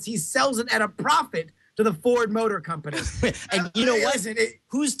created once he sells it at a profit to the Ford Motor Company. And you know what?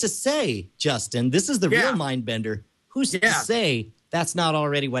 Who's to say, Justin, this is the real mind bender, who's to say that's not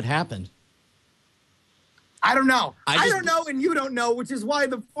already what happened? I don't know. I don't know, and you don't know, which is why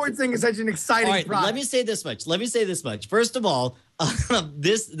the Ford Sync is such an exciting product. Let me say this much. First of all,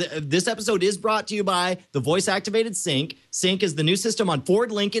 this episode is brought to you by the voice-activated Sync. Sync is the new system on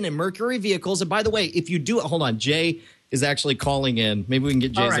Ford, Lincoln, and Mercury vehicles. And by the way, if you do it, hold on, Jay is actually calling in. Maybe we can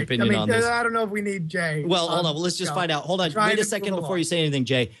get Jay's opinion on this. I don't know if we need Jay. Well, hold on. Let's just find out. Hold on. Wait a second before you say anything,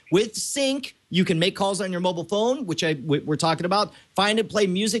 Jay. With Sync, you can make calls on your mobile phone, which we're talking about. Find and play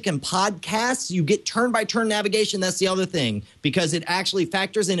music and podcasts. You get turn-by-turn navigation. That's the other thing, because it actually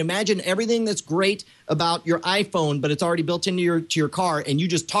factors in. Imagine everything that's great about your iPhone, but it's already built into your car, and you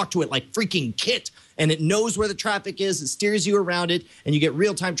just talk to it like freaking Kit, and it knows where the traffic is. It steers you around it, and you get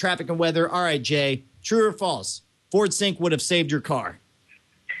real-time traffic and weather. All right, Jay, true or false? Ford Sync would have saved your car.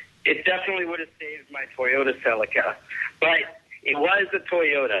 It definitely would have saved my Toyota Celica, but it was a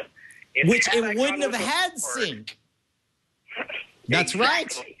Toyota. Which it wouldn't have had Sync. That's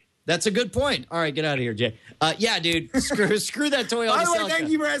right. That's a good point. All right, get out of here, Jay. Yeah, dude, screw that Toyota By the way, Celica. thank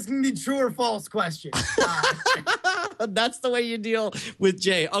you for asking the true or false question. That's the way you deal with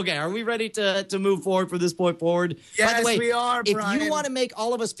Jay. Okay, are we ready to move forward from this point forward? Yes, By the way, we are, if Brian. you want to make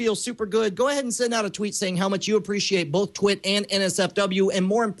all of us feel super good, go ahead and send out a tweet saying how much you appreciate both TWiT and NSFW, and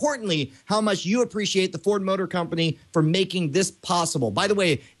more importantly, how much you appreciate the Ford Motor Company for making this possible. By the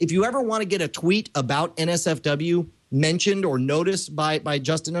way, if you ever want to get a tweet about NSFW mentioned or noticed by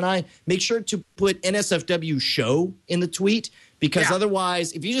Justin and I, make sure to put NSFW show in the tweet, because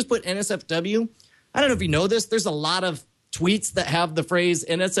otherwise, if you just put NSFW, I don't know if you know this, there's a lot of tweets that have the phrase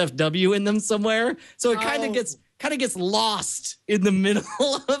NSFW in them somewhere. So it kind of gets lost in the middle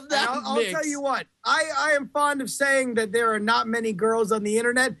of that I'll mix. tell you what, I am fond of saying that there are not many girls on the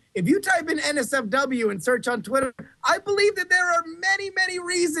internet. If you type in NSFW and search on Twitter, I believe that there are many, many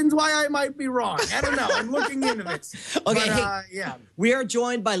reasons why I might be wrong. I don't know. I'm looking into this. Okay, But, yeah. We are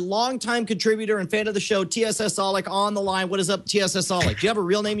joined by longtime contributor and fan of the show, TSS Solik, on the line. What is up, TSS Solik? Do you have a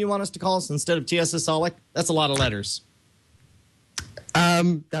real name you want us to call us instead of TSS Solik? That's a lot of letters.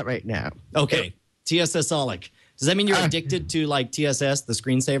 Not right now. Okay, TSS Solik. Does that mean you're addicted to like TSS, the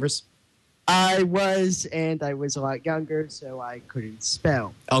screensavers? I was, and I was a lot younger, so I couldn't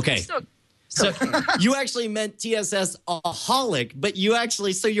spell. Okay. So you actually meant TSS-aholic, but you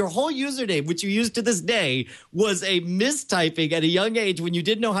actually, so your whole username, which you use to this day, was a mistyping at a young age when you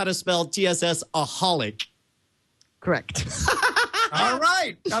didn't know how to spell TSS-aholic. Correct. All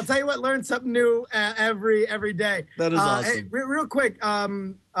right. I'll tell you what, learn something new every day. That is awesome. Hey, real quick,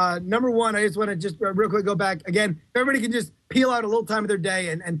 number one, I just want to just real quick go back. Again, everybody can just peel out a little time of their day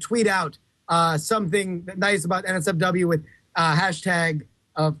and tweet out something nice about NSFW with hashtag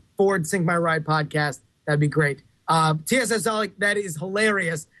Ford Sync My Ride podcast. That'd be great. TSS Solik, that is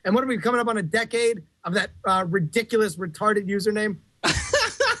hilarious. And what are we coming up on a decade of that ridiculous, retarded username?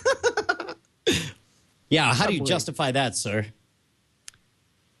 Yeah, how do you justify that, sir?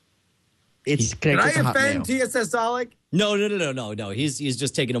 Did I offend TSS Solik? No. He's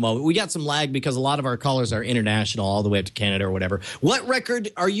just taking a moment. We got some lag because a lot of our callers are international, all the way up to Canada or whatever. What record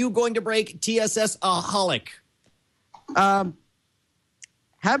are you going to break, TSS-aholic? How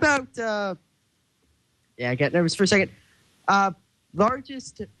about, I got nervous for a second.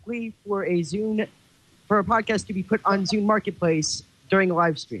 Largest plea for a podcast to be put on Zune Marketplace during a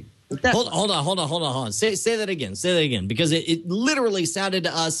live stream. Hold on. Say that again, because it literally sounded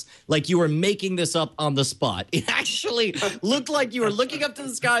to us like you were making this up on the spot. It actually looked like you were looking up to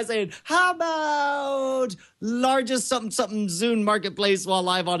the sky saying, how about largest something Zune Marketplace while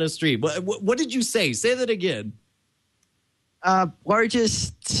live on a stream? What did you say? Say that again.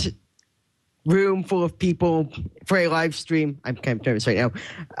 Largest room full of people for a live stream. I'm kind of nervous right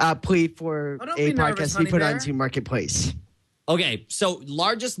now. Plea for a podcast to be put on Zune Marketplace. Okay, so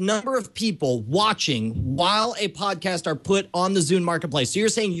largest number of people watching while a podcast are put on the Zune Marketplace. So you're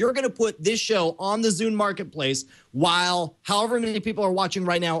saying you're going to put this show on the Zune Marketplace while however many people are watching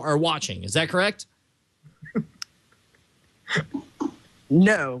right now are watching. Is that correct?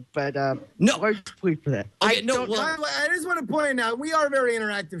 No, but no. Largest plea for that. I just want to point out, we are a very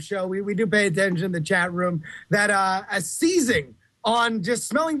interactive show. We do pay attention in the chat room that a seizing on just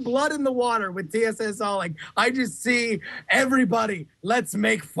smelling blood in the water with TSS Solik. I just see everybody, let's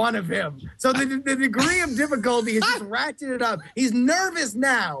make fun of him. So the degree of difficulty is just ratcheted up. He's nervous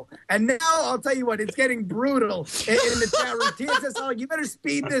now. And now, I'll tell you what, it's getting brutal in the chat room. TSS Solik, you better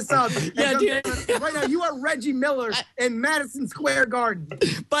speed this up. Yeah, dude. Right now, you are Reggie Miller in Madison Square Garden.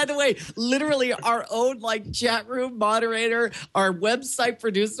 By the way, literally our own chat room moderator, our website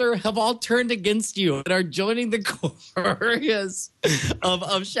producer have all turned against you and are joining the chorus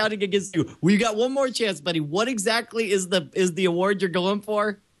of shouting against you. Well, you got one more chance, buddy. What exactly is the award you're going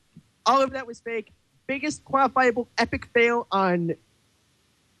for? All of that was fake. Biggest qualifiable epic fail on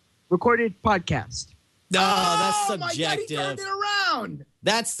recorded podcast. No, that's subjective. My God, he turned it around.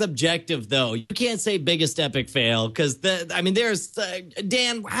 That's subjective, though. You can't say biggest epic fail because there's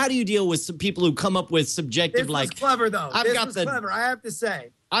Dan. How do you deal with some people who come up with subjective? This was clever, though. Clever. I have to say.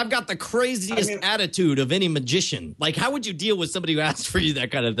 I've got the craziest attitude of any magician. How would you deal with somebody who asks for you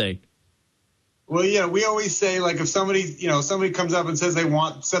that kind of thing? Well, yeah, we always say, if somebody comes up and says they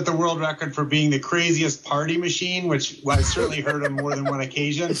want set the world record for being the craziest party machine, which I've certainly heard on more than one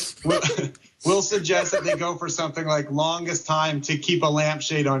occasion, we'll suggest that they go for something like longest time to keep a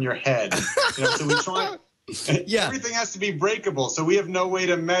lampshade on your head. So Yeah. Everything has to be breakable, so we have no way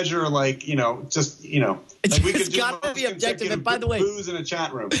to measure, like, like we It's could gotta be objective. And by the way, booze in a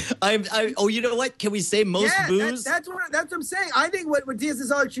chat room. You know what? Can we say most booze? That's what I'm saying. I think what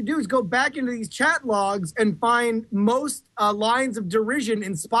TSSL should do is go back into these chat logs and find most lines of derision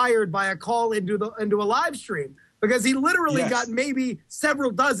inspired by a call into a live stream. Because he literally got maybe several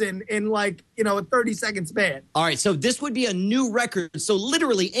dozen in a 30-second span. All right, so this would be a new record. So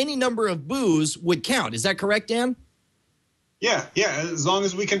literally any number of boos would count. Is that correct, Dan? Yeah. As long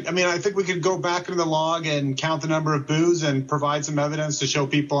as we can. I mean, I think we could go back into the log and count the number of boos and provide some evidence to show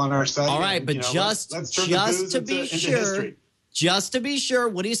people on our site. All right, but let's turn the booze into history. Just to be sure,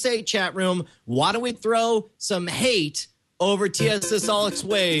 what do you say, chat room? Why don't we throw some hate over TSSL's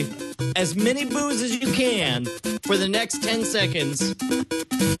way, as many boos as you can for the next 10 seconds.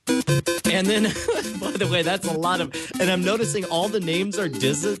 And then, by the way, that's a lot of, and I'm noticing all the names are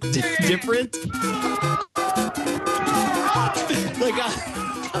different.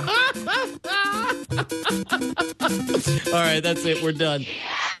 All right, that's it. We're done.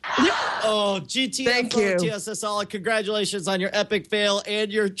 Oh, GTFO, Thank you. TSSL, congratulations on your epic fail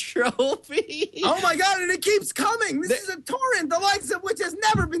and your trophy. Oh my God, and it keeps coming. This is a torrent, the likes of which has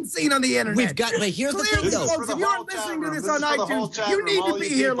never been seen on the internet. But here's the thing, though. Folks, if you're listening to this on iTunes, you need to be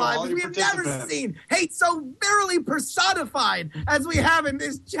here live. We have never seen hate so verily personified as we have in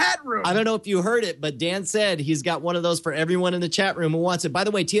this chat room. I don't know if you heard it, but Dan said he's got one of those for everyone in the chat room who wants it. By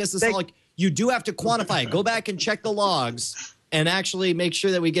the way, TSSL, you do have to quantify it. Go back and check the logs and actually make sure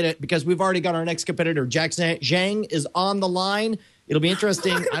that we get it, because we've already got our next competitor. Jack Zhang is on the line. It'll be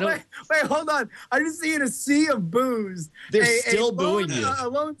interesting. Wait, hold on. I just see in a sea of boos. They're still booing you. A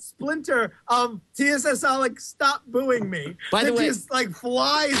lone splinter of TSSL, like, stop booing me. By the way, just like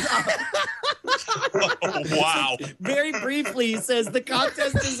flies up. Wow. Very briefly, he says, the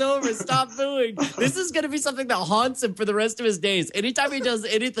contest is over. Stop booing. This is going to be something that haunts him for the rest of his days. Anytime he does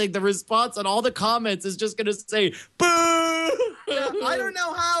anything, the response on all the comments is just going to say, boo! I don't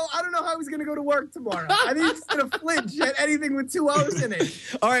know how he's going to go to work tomorrow. I think he's going to flinch at anything with 2 O's in it.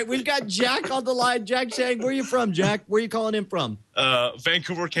 All right, we've got Jack on the line. Jack Zhang, where are you from, Jack? Where are you calling in from?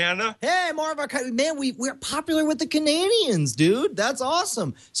 Vancouver, Canada. Hey, more of our man, we're popular with the Canadians, dude. That's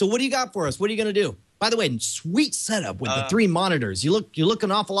awesome. So what do you got for us? What are you going to do? By the way, sweet setup with the 3 monitors. You look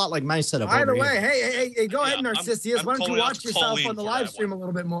an awful lot like my setup. By the over way, here. hey, go ahead, Narcissus. Why don't you watch yourself on the live stream a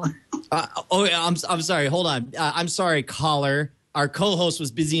little bit more? I'm sorry. Hold on. I'm sorry, caller. Our co-host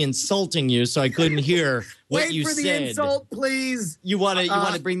was busy insulting you, so I couldn't hear what you said. Wait for the insult, please. You want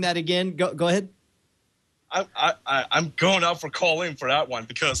to bring that again? Go ahead. I'm going out for calling for that one,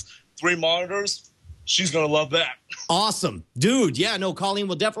 because 3 monitors. She's going to love that. Awesome. Dude, yeah, no, Colleen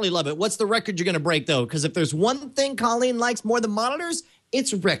will definitely love it. What's the record you're going to break, though? Because if there's one thing Colleen likes more than monitors,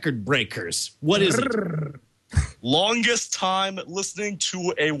 it's record breakers. What is it? Longest time listening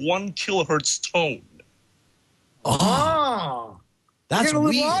to a 1 kilohertz tone. Oh. That's Get a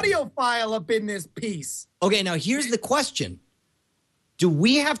little weird. audio file up in this piece. Okay, now here's the question. Do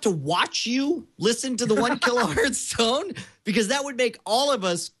we have to watch you listen to the 1 kilohertz tone? Because that would make all of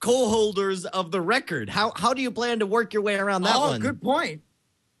us co-holders of the record. How do you plan to work your way around that one? Oh, good point.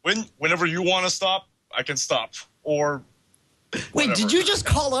 Whenever you want to stop, I can stop. Or wait, did you just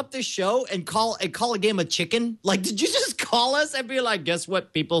call up this show and call a game of chicken? Like, did you just call us and be like, guess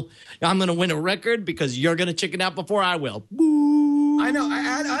what, people? I'm going to win a record because you're going to chicken out before I will. Boo. I know.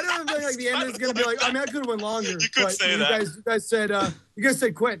 I don't think like the end is going to be like, I mean, I could have went longer. You could say that. You guys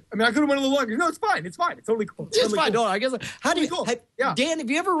said quit. I mean, I could have went a little longer. No, it's fine. It's fine. It's totally cool. It's fine. Cool. No, I guess. How do you? Cool. Yeah. Dan, have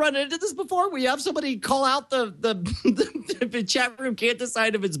you ever run into this before? Where you have somebody call out the chat room can't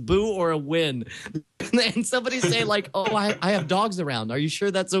decide if it's boo or a win, and somebody say like, "Oh, I have dogs around. Are you sure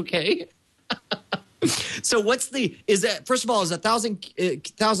that's okay?" So what's is that, first of all, is 1,000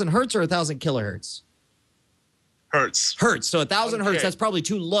 hertz or 1,000 kilohertz? Hertz. Hertz. So 1,000 hertz, that's probably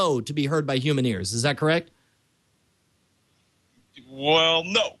too low to be heard by human ears. Is that correct? Well,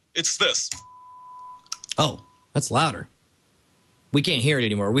 no. It's this. Oh, that's louder. We can't hear it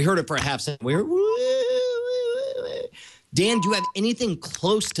anymore. We heard it for a half second. We heard, Dan, do you have anything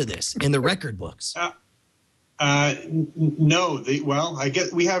close to this in the record books? No. I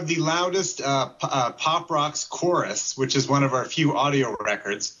guess we have the loudest pop rocks chorus, which is one of our few audio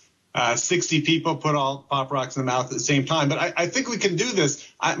records. 60 people put all pop rocks in the mouth at the same time. But I think we can do this.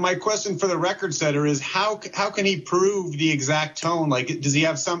 My question for the record setter is how can he prove the exact tone? Like, does he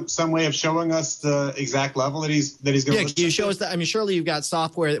have some way of showing us the exact level that he's going to? Yeah, can you show us that? I mean, surely you've got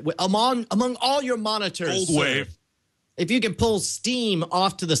software among all your monitors. Gold wave. If you can pull Steam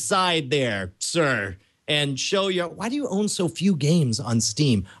off to the side there, sir, and show you, why do you own so few games on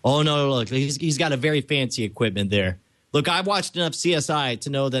Steam? Oh, no, look, he's got a very fancy equipment there. Look, I've watched enough CSI to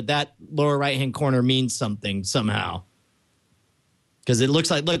know that lower right-hand corner means something somehow. Because it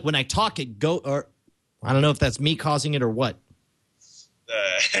looks like, look, when I talk, or I don't know if that's me causing it or what.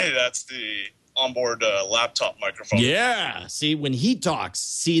 That's the onboard laptop microphone. Yeah. See, when he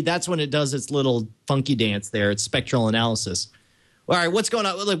talks, that's when it does its little funky dance there. It's spectral analysis. All right, what's going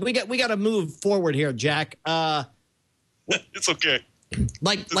on? Look, we got to move forward here, Jack. It's okay.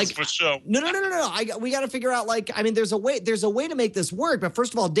 Like for show. No. We got to figure out, there's a way to make this work. But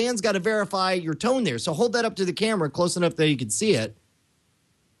first of all, Dan's got to verify your tone there. So hold that up to the camera close enough that you can see it.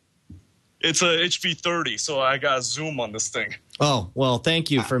 It's a HP30, so I got zoom on this thing. Oh, well,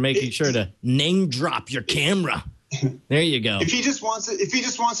 thank you for making sure to name drop your camera. There you go. If he just wants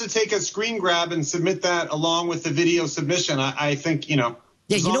to take a screen grab and submit that along with the video submission, I think,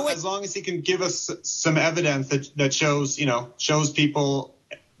 as long as he can give us some evidence that shows people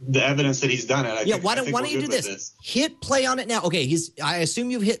the evidence that he's done it. Why don't you do this? Hit play on it now. Okay, I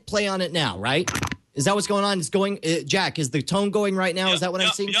assume you've hit play on it now, right? Is that what's going on? It's going, Jack, is the tone going right now? Is that what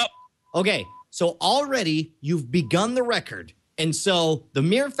I'm seeing? Yep. Okay, so already you've begun the record. And so the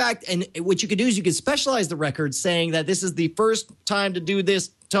mere fact, and what you could do is you could specialize the record saying that this is the first time to do this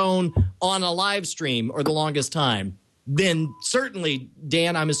tone on a live stream or the longest time. Then certainly,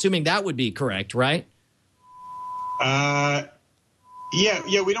 Dan, I'm assuming that would be correct, right? Yeah,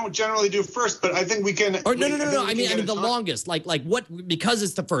 we don't generally do first, but I think we can. Or no. I mean the longest, like what? Because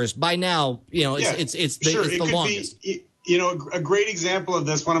it's the first. By now, it's the longest. A great example of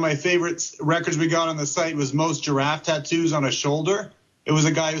this, one of my favorite records we got on the site was most giraffe tattoos on a shoulder. It was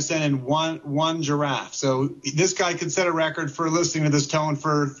a guy who sent in one giraffe. So this guy could set a record for listening to this tone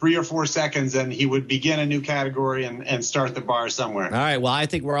for 3 or 4 seconds, and he would begin a new category and start the bar somewhere. All right. Well, I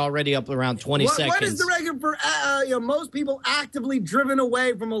think we're already up around 20 seconds. What is the record for most people actively driven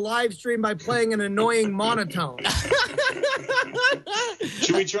away from a live stream by playing an annoying monotone?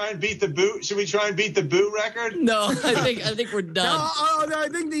 Should we try and beat the boot? Should we try and beat the boot record? No, I think we're done. No, I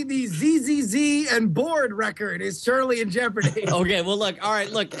think the ZZZ and board record is surely in jeopardy. Okay, well, look. All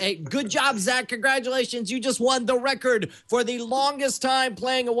right, look. Hey, good job, Zach. Congratulations. You just won the record for the longest time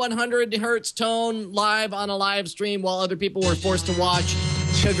playing a 100 hertz tone live on a live stream while other people were forced to watch.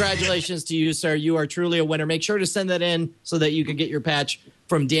 Congratulations to you, sir. You are truly a winner. Make sure to send that in so that you can get your patch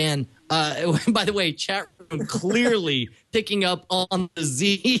from Dan. By the way, chat room clearly picking up on the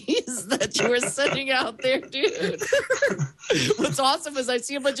Z's that you were sending out there, dude. What's awesome is I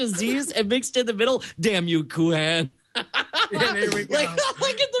see a bunch of Z's and mixed in the middle. Damn you, Kuhan. Yeah, there we go. Like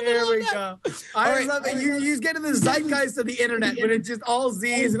in the there middle we of that. go. I love it. You get in the zeitgeist of the internet, but it's just all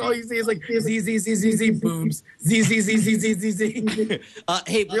Z's, and all you see is like Z, boobs. Z.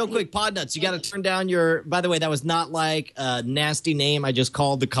 Hey, real quick, Podnuts, you got to turn down your. By the way, that was not like a nasty name. I just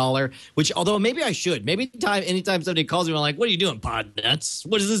called the caller, which, although maybe I should. Maybe anytime somebody calls me, I'm like, "What are you doing, Podnuts?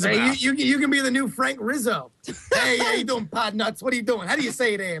 What is this about?" You can be the new Frank Rizzo. Hey, how you doing, Podnuts? What are you doing? How do you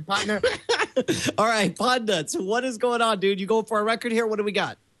say it, there, partner? All right, Podnuts, what is going on, dude? You going for a record here? What do we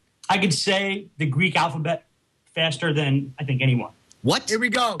got? I could say the Greek alphabet faster than I think anyone. What? Here we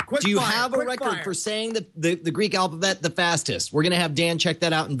go. Do you have a record for saying the Greek alphabet the fastest? We're going to have Dan check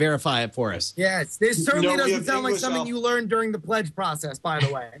that out and verify it for us. Yes, this certainly doesn't sound like something you learned during the pledge process, by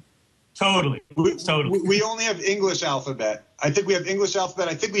the way. Totally. We only have English alphabet. I think we have English alphabet.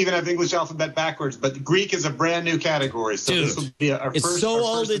 I think we even have English alphabet backwards, but Greek is a brand new category. So dude, this will be our it's first. So our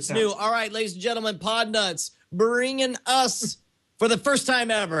old, first it's attempt. new. All right, ladies and gentlemen, Podnuts bringing us for the first time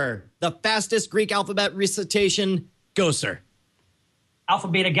ever the fastest Greek alphabet recitation. Go, sir. Alpha,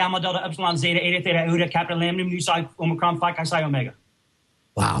 beta, gamma, delta, epsilon, zeta, eta, theta, iota, kappa, lambda, mu, psi, omicron, phi, chi, psi, omega.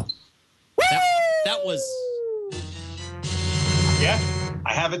 Wow. That was. Yeah.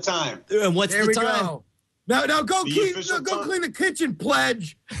 I have a time. And what's there the time? Go. No, go clean the kitchen,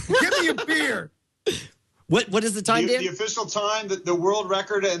 pledge. Give me a beer. What is the time, Dan? The official time, the world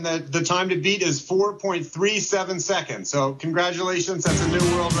record, and the time to beat is 4.37 seconds. So congratulations, that's a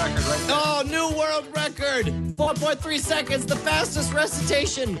new world record right there. Oh, new world record. 4.3 seconds, the fastest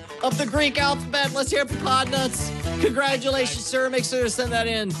recitation of the Greek alphabet. Let's hear it from Podnuts. Congratulations, sir. Make sure to send that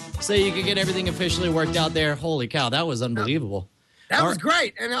in so you can get everything officially worked out there. Holy cow, that was unbelievable. That was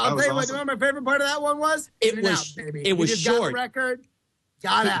great. And I'll tell you what, you know what my favorite part of that one was? It was short. Got the record.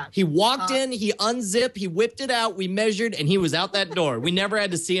 Got out. He walked in, he unzipped, he whipped it out, we measured, and he was out that door. We never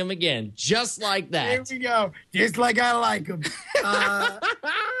had to see him again. Just like that. Here we go. Just like I like him.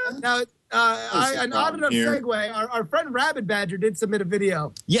 Now, an odd enough segue. Our friend Rabbit Badger did submit a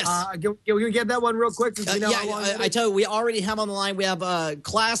video. Yes. Can we get that one real quick? Since we know how long I tell you, we already have on the line. We have a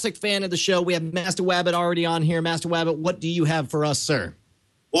classic fan of the show. We have Master Wabbit already on here. Master Wabbit, what do you have for us, sir?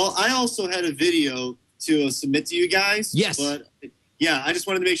 Well, I also had a video to submit to you guys. Yes. But yeah, I just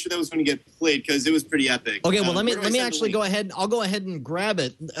wanted to make sure that was going to get played because it was pretty epic. Okay, well, let me actually go ahead. I'll go ahead and grab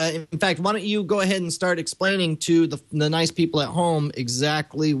it. In fact, why don't you go ahead and start explaining to the nice people at home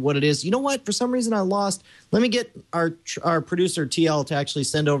exactly what it is. You know what? For some reason, I lost. Let me get our producer, TL, to actually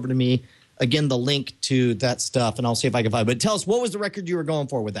send over to me, again, the link to that stuff, and I'll see if I can find it. But tell us, what was the record you were going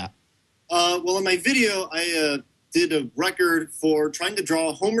for with that? Well, in my video, I did a record for trying to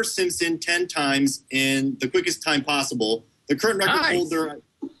draw Homer Simpson 10 times in the quickest time possible. The current record holder,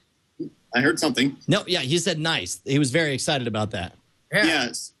 I heard something. No, yeah, he said nice. He was very excited about that. Yeah.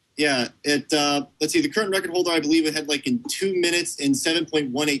 Yes, yeah. Let's see, the current record holder, I believe it had like in 2 minutes and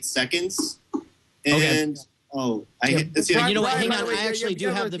 7.18 seconds. And, let's see. You know what? Hang on. I actually do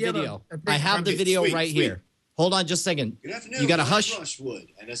have the video. I have the video right here. Hold on just a second. Good afternoon. You got a hush? Rushwood,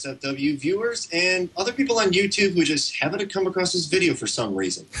 NSFW viewers, and other people on YouTube who just happen to come across this video for some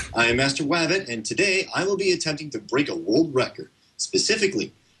reason. I am Master Wabbit, and today I will be attempting to break a world record,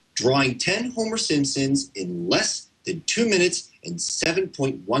 specifically drawing 10 Homer Simpsons in less than 2 minutes and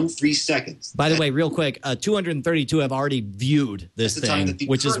 7.13 seconds. By the way, real quick, 232 have already viewed this thing,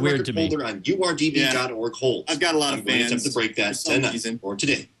 which is weird to me. Holder on urdb.org holds. I've got a lot of fans. Attempt to break that tonight or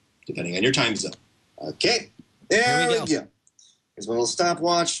today, depending on your time zone. Okay. There we go. Here's my little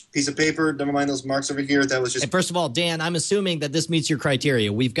stopwatch, piece of paper. Never mind those marks over here. That was just. And first of all, Dan, I'm assuming that this meets your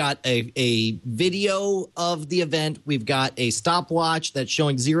criteria. We've got a video of the event. We've got a stopwatch that's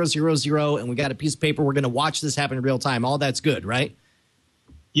showing 000, and we got a piece of paper. We're going to watch this happen in real time. All that's good, right?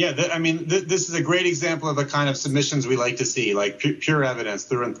 Yeah, this is a great example of the kind of submissions we like to see, like pure evidence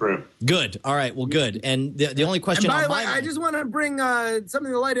through and through. Good. All right. Well, good. And the only question. And by the way, I just want to bring something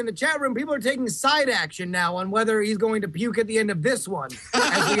to light in the chat room. People are taking side action now on whether he's going to puke at the end of this one,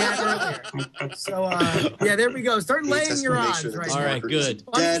 as we had earlier. So yeah, there we go. Start laying your odds right now. All right. Good.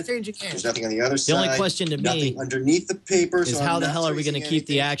 There's nothing on the other side. The only question to me underneath the paper is how the hell are we going to keep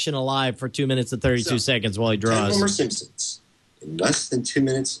the action alive for 2 minutes and 32 seconds while he draws? Homer Simpsons. In less than 2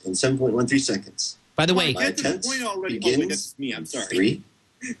 minutes and 7.13 seconds. By the way, begins me. I'm sorry.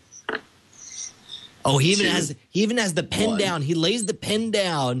 3. Oh, he even has the pen down. He lays the pen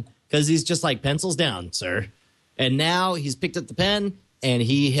down because he's just like, pencils down, sir. And now he's picked up the pen and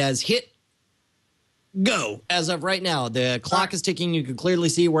he has hit go. As of right now, the clock is ticking. You can clearly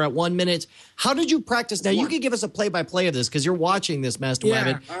see we're at 1 minute. How did you practice? Now, you could give us a play-by-play of this because you're watching this, Master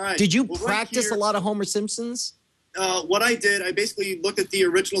Wabbit. All right. Did you practice a lot of Homer Simpsons? What I did, I basically looked at the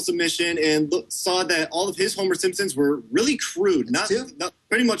original submission and saw that all of his Homer Simpsons were really crude, not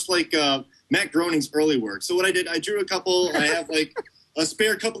pretty much like Matt Groening's early work. So what I did, I drew a couple. I have like a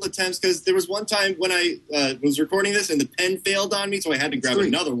spare couple attempts because there was one time when I was recording this and the pen failed on me, so I had to grab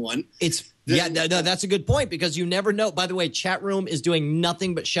another one. No, that's a good point because you never know. By the way, chat room is doing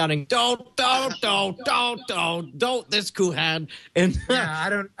nothing but shouting, don't, this cool hand. And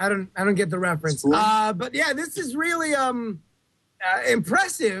yeah, I don't get the reference. But yeah, this is really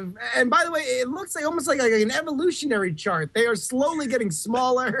impressive. And by the way, it looks like almost like an evolutionary chart. They are slowly getting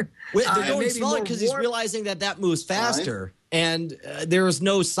smaller. They're going smaller because he's realizing that moves faster. And there is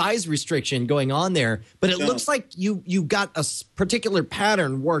no size restriction going on there, but it looks like you got a particular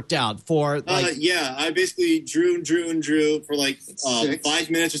pattern worked out for like. Yeah, I basically drew for like 5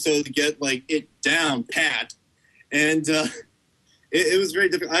 minutes or so to get like it down pat, and it was very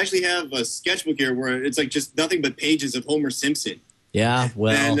difficult. I actually have a sketchbook here where it's like just nothing but pages of Homer Simpson. Yeah,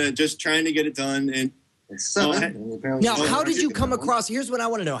 well, and just trying to get it done and. Now, how did you come across? Here's what I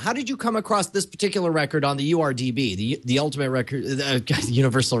want to know: how did you come across this particular record on the URDB, the Ultimate Record,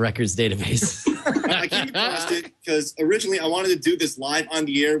 Universal Records Database? I came across it because originally I wanted to do this live on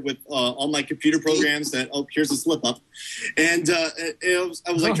the air with all my computer programs. Here's a slip up, and I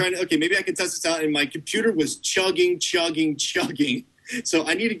was like trying to maybe I can test this out, and my computer was chugging, so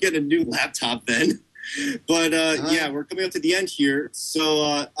I need to get a new laptop then. But yeah, we're coming up to the end here.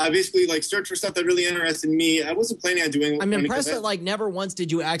 So I basically searched for stuff that really interested me. I wasn't planning on doing. I'm impressed that never once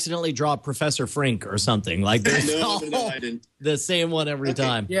did you accidentally draw Professor Frink or something like this. No, I didn't. The same one every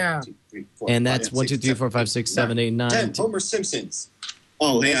time. Yeah. 2, 3, 4, and that's 1, 2, 3, 4, 5, 6, 7, 8, 9. 10. Homer Simpsons.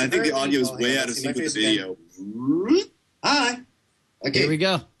 Oh, yeah, I think the audio is way out of sync with the video. Hi. Okay. Here we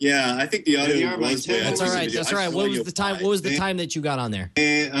go. Yeah, I think the audio was way out of sync. That's all right. That's all right. What was the time? What was the time that you got on there?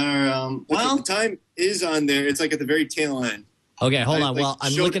 The time is on there. It's like at the very tail end. Okay, hold on. Well,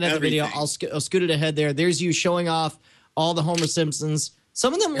 I'm looking at the video. I'll scoot it ahead there. There's you showing off all the Homer Simpsons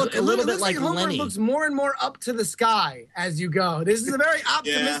Some of them look a little bit like Homer Lenny. looks more and more up to the sky as you go. This is a very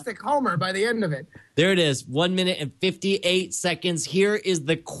optimistic Homer by the end of it. There it is, 1 minute and 58 seconds. Here is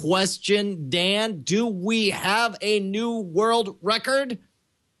the question, Dan. Do we have a new world record?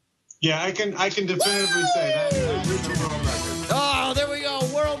 Yeah, I can definitively say that is a world record. Oh, there we go,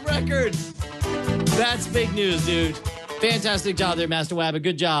 world record. That's big news, dude. Fantastic job there, Master Wabbit.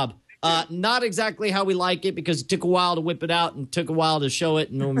 Good job. Not exactly how we like it because it took a while to whip it out and took a while to show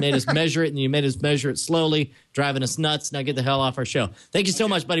it and made us measure it, and you made us measure it slowly, driving us nuts. Now get the hell off our show. Thank you so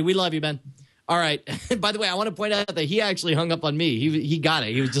much, buddy. We love you, man. All right. By the way, I want to point out that he actually hung up on me. He got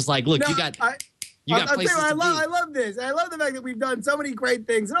it. He was just like, look, you got places to be. I love this. I love the fact that we've done so many great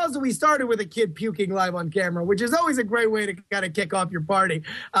things. And also we started with a kid puking live on camera, which is always a great way to kind of kick off your party.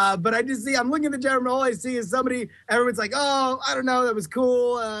 But I just see, I'm looking at the general, all I see is everyone's like, oh, I don't know, that was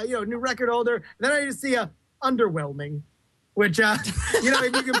cool. New record holder. And then I just see underwhelming, which, if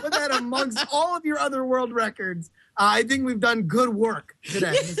you can put that amongst all of your other world records, I think we've done good work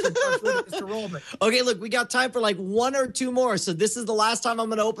today, Mr. Rollman. Okay, look, we got time for like one or two more. So this is the last time I'm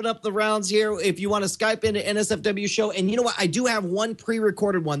going to open up the rounds here. If you want to Skype into NSFW show. And you know what? I do have one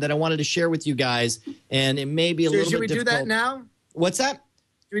pre-recorded one that I wanted to share with you guys. And it may be a little bit difficult. Should we do that now? What's that?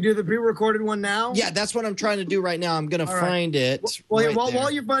 Should we do the pre-recorded one now? Yeah, that's what I'm trying to do right now. I'm going to find it.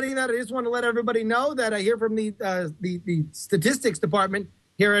 While you're finding that, I just want to let everybody know that I hear from the statistics department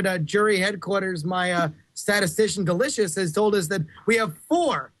here at jury headquarters. My statistician Delicious has told us that we have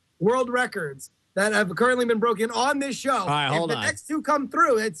 4 world records that have currently been broken on this show. All right, hold on. If the next 2 come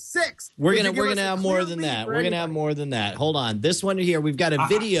through, it's 6. We're gonna have more than that. We're gonna have more than that. Hold on. This one here, we've got a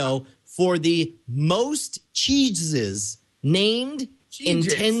video for the most cheeses named in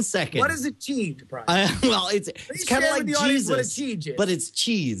 10 seconds. What is a cheese, Brian? Well, it's kind of like Jesus, what a cheese is. but it's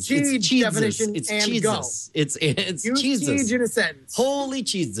cheese. Cheese it's cheeses. definition It's and cheeses. go. It's Use cheeses. cheese in a sentence. Holy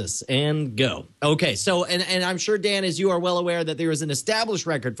cheeses and go. Okay, so and I'm sure, Dan, as you are well aware, that there is an established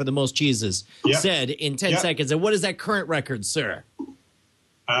record for the most cheeses said in 10 seconds. And what is that current record, sir?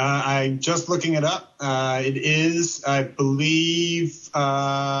 I'm just looking it up. It is, I believe,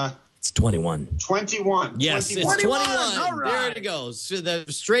 it's 21. 21. Yes, 21. it's 21. All right. There it goes. So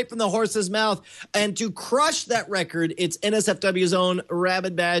straight from the horse's mouth. And to crush that record, it's NSFW's own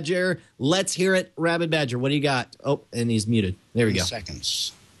Rabid Badger. Let's hear it, Rabid Badger. What do you got? Oh, and he's muted. There we go.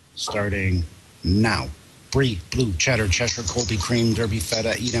 Seconds. Starting now. Brie, blue, cheddar, Cheshire, Colby, cream, Derby,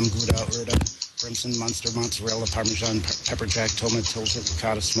 feta, Edam, Gouda, Urda, Brimson, Munster, mozzarella, Parmesan, pepper jack, tomato, tilsit,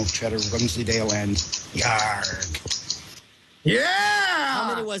 ricotta, smoked cheddar, Wensleydale, and Yarg. Yeah!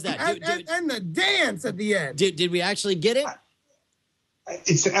 How many was that? And the dance at the end. Did we actually get it?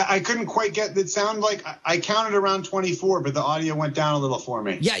 I couldn't quite get it. Sound like I counted around 24, but the audio went down a little for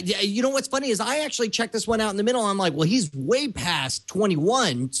me. Yeah. You know what's funny is I actually checked this one out in the middle. I'm like, well, he's way past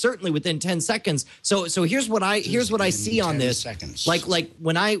 21, certainly within 10 seconds. So here's what I see on this. Seconds. Like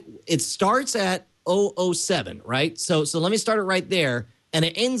when it starts at 007, right? So let me start it right there, and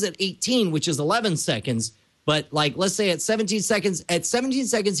it ends at 18, which is 11 seconds. But like, let's say at 17 seconds,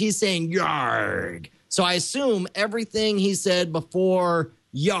 he's saying yarg. So I assume everything he said before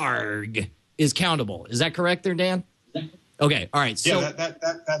yarg is countable. Is that correct there, Dan? Okay. All right. So yeah,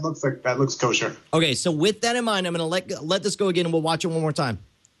 that looks kosher. Okay. So with that in mind, I'm going to let this go again, and we'll watch it one more time.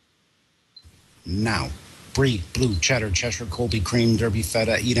 Now, Brie, blue, cheddar, Cheshire, Colby, cream, Derby,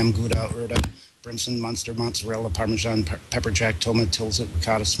 feta, Edam, Gouda, Urda, Brimson, Munster, mozzarella, Parmesan, pepper jack, tomato, tilsit,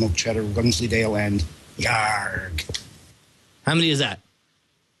 ricotta, smoked cheddar, Wensleydale, and Yarg. How many is that?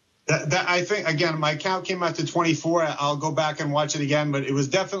 That I think, again, my count came out to 24. I'll go back and watch it again, but it was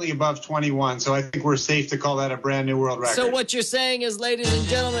definitely above 21. So I think we're safe to call that a brand new world record. So what you're saying is, ladies and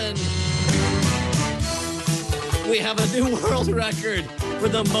gentlemen, we have a new world record for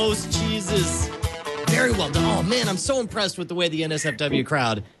the most cheeses. Very well done. Oh, man, I'm so impressed with the way the NSFW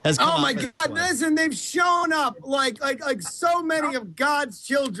crowd has come out. Oh, my God. Listen, they've shown up like so many of God's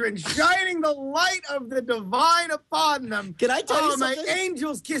children, shining the light of the divine upon them. Can I tell you something? My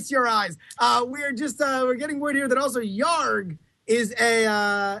angels, kiss your eyes. We're getting word here that also yarg is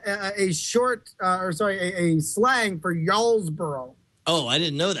a slang for Yallsboro. Oh, I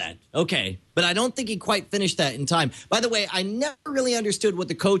didn't know that. Okay. But I don't think he quite finished that in time. By the way, I never really understood what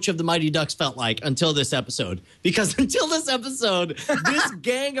the coach of the Mighty Ducks felt like until this episode. Because until this episode, this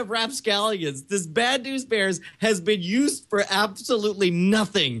gang of rapscallions, this Bad News Bears, has been used for absolutely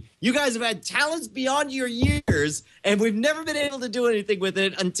nothing. You guys have had talents beyond your years, and we've never been able to do anything with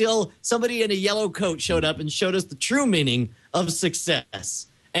it until somebody in a yellow coat showed up and showed us the true meaning of success.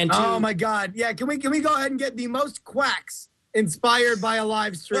 And oh, my God. Yeah, can we go ahead and get the most quacks inspired by a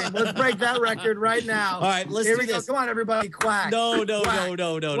live stream. Let's break that record right now. All right, let's Here do we go. this. Come on, everybody, quack. No.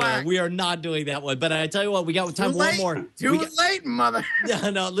 Quack. We are not doing that one. But I tell you what, we got time for one more. Too late, mother.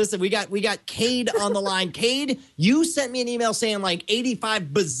 No, listen, we got Cade on the line. Cade, you sent me an email saying like 85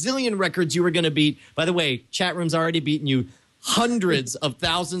 bazillion records you were going to beat. By the way, chat room's already beaten you. Hundreds of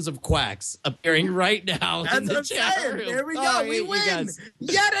thousands of quacks appearing right now. That's in the what I'm chat saying. room. There we go. Oh, We you win. guys.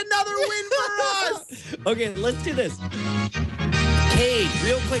 Yet another win for us. Okay, let's do this. Cade,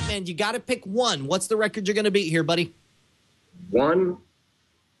 real quick, man, you got to pick one. What's the record you're going to beat here, buddy? One,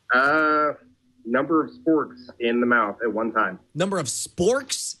 number of sporks in the mouth at one time. Number of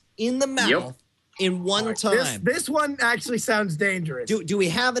sporks in the mouth in one time. This one actually sounds dangerous. Do we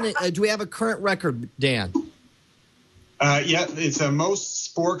have do we have a current record, Dan? Yeah, it's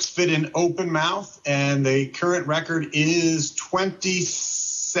most sporks fit in open mouth, and the current record is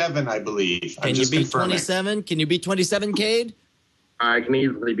 27, I believe. Can you beat 27? Can you beat 27, Cade? I can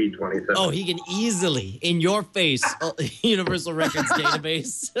easily beat 27. Oh, he can easily, in your face, Universal Records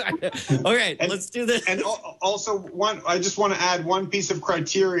database. Okay, let's do this. And also, I just want to add one piece of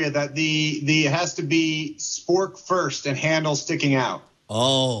criteria that the has to be spork first and handle sticking out.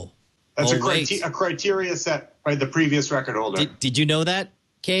 Oh. That's a criteria set by the previous record holder. Did you know that,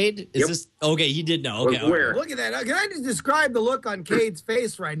 Cade? Is this okay? You did know. Okay. Where? Look at that. Can I just describe the look on Cade's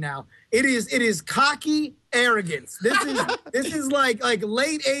face right now? It is cocky arrogance. This is like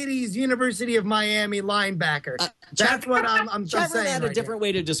late 80s University of Miami linebacker. That's what I'm saying. Trevor had a different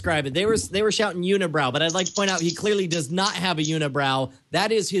way to describe it. They were shouting unibrow, but I'd like to point out he clearly does not have a unibrow.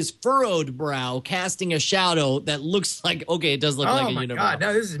 That is his furrowed brow casting a shadow that looks like it does look like a unibrow. Oh my God!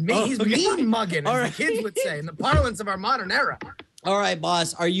 No, this is mean. He's mean mugging, as the kids would say in the parlance of our modern era. All right,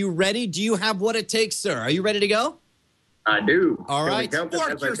 boss. Are you ready? Do you have what it takes, sir? Are you ready to go? I do. All right.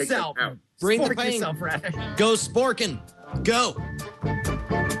 Spork yourself. Bring the Spork pain. yourself, right? Go sporking. Go.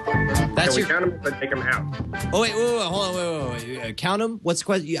 That's Can we count them or take them out? Oh, wait. Hold on. Wait. Count them. What's the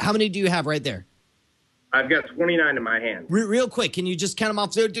question? How many do you have right there? I've got 29 in my hand. Real quick, can you just count them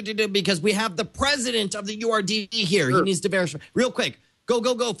off? Because we have the president of the URD here. Sure. He needs to verify. Real quick.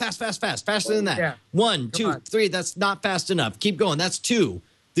 Go. Fast. Faster than that. Yeah. 1, 2, 3. That's not fast enough. Keep going. That's 2.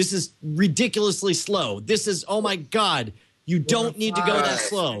 This is ridiculously slow. This is, oh my God. You don't need to go that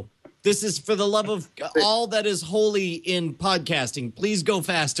slow. This is for the love of all that is holy in podcasting. Please go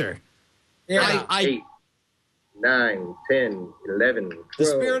faster. Yeah. 8, 9, 10, 11, 12. The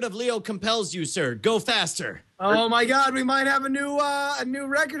spirit of Leo compels you, sir. Go faster. Oh my God, we might have a new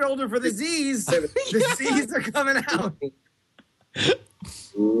record holder for the Z's. The Z's are coming out.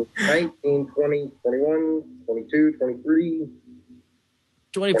 19, 20, 21, 22, 23,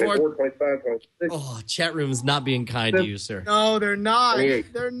 24, 25, 26. Oh, chat room is not being kind to you, sir. No, they're not.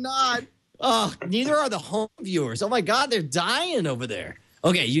 28. They're not. Oh, neither are the home viewers. Oh my God, they're dying over there.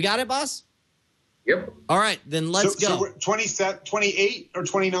 Okay, you got it, boss? Yep. All right, then let's go. So we're 28 or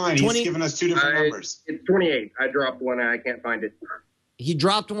 29? 20. He's given us two different numbers. It's 28. I dropped one and I can't find it. He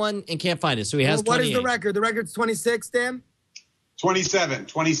dropped one and can't find it, so he has 28. What is the record? The record's 26, Dan?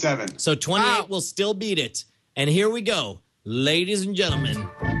 27. So 28 will still beat it. And here we go. Ladies and gentlemen,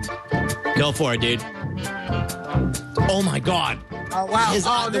 go for it, dude. Oh, my God. Oh,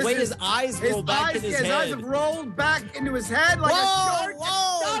 wow. The way his eyes roll back in his head. His eyes have rolled back into his head like a shark.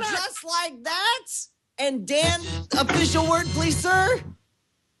 Whoa, just like that? And Dan, official word, please, sir?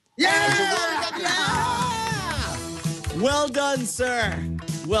 Yeah! Well done, sir.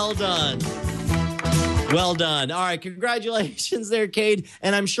 Well done. Well done. All right, congratulations there, Cade.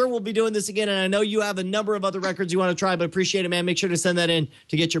 And I'm sure we'll be doing this again. And I know you have a number of other records you want to try, but appreciate it, man. Make sure to send that in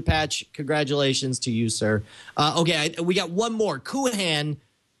to get your patch. Congratulations to you, sir. Okay, we got one more. Kuhan,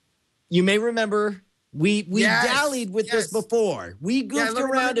 you may remember we dallied with this before. We goofed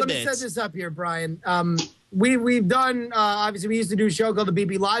around a bit. Let me set this up here, Brian. We've done, obviously, we used to do a show called the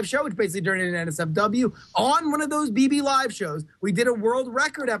BB Live Show, which basically turned into NSFW. On one of those BB Live shows, we did a world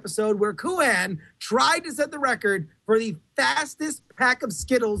record episode where Kuhan tried to set the record for the fastest pack of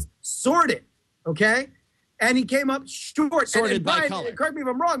Skittles sorted, okay? And he came up short. Sorted by Brian, color. correct me if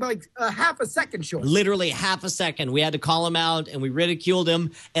I'm wrong, but like half a second short. Literally half a second. We had to call him out, and we ridiculed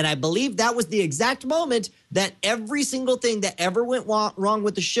him. And I believe that was the exact moment that every single thing that ever went wrong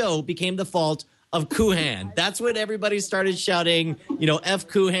with the show became the fault of Kuhan. That's when everybody started shouting, F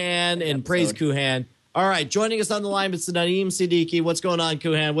Kuhan and praise Kuhan. All right, joining us on the line, it's Naeem Siddiqui. What's going on,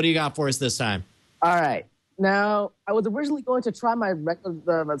 Kuhan? What do you got for us this time? All right. Now, I was originally going to try my record,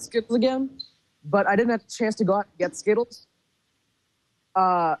 Skittles again, but I didn't have a chance to go out and get Skittles.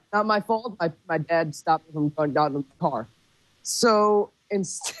 Not my fault. My dad stopped me from going down in the car. So, you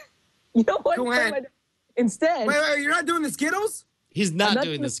know what? Kuhan. instead, wait, you're not doing the Skittles? He's not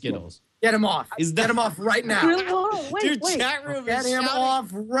doing the Skittles. Get him off. Get him off right now. Dude, chat room Get is him shouting. off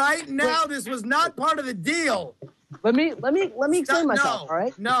right now. This was not part of the deal. Let me explain myself. All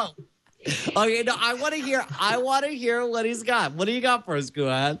right. No. Okay, no, I want to hear what he's got. What do you got for us,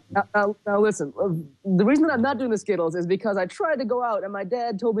 Guad? Now listen. The reason that I'm not doing the Skittles is because I tried to go out and my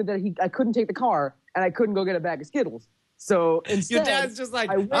dad told me that I couldn't take the car and I couldn't go get a bag of Skittles. So instead, Your dad's just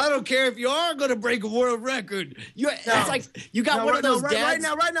like, I don't care if you are going to break a world record. It's like you got one of those dads.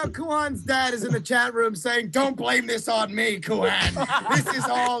 Right now, Kuhan's dad is in the chat room saying, "Don't blame this on me, Kuhan. This is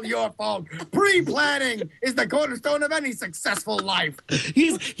all your fault. Pre-planning is the cornerstone of any successful life."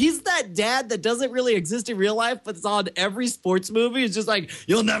 He's that dad that doesn't really exist in real life, but it's on every sports movie. It's just like,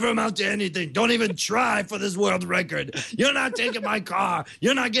 you'll never amount to anything. Don't even try for this world record. You're not taking my car.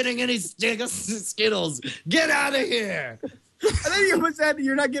 You're not getting any Skittles. Get out of here. I think you almost said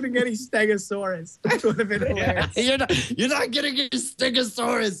you're not getting any Stegosaurus, which would have been hilarious. You're not getting any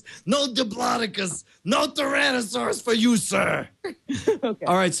Stegosaurus, no Diplodocus, no Tyrannosaurus for you, sir. Okay.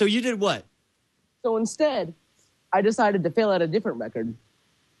 All right, so you did what? So instead, I decided to fail at a different record.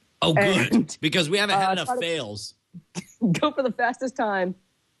 Oh, good, because we haven't had enough fails. Go for the fastest time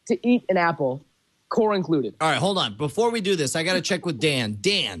to eat an apple, core included. All right, hold on. Before we do this, I got to check with Dan.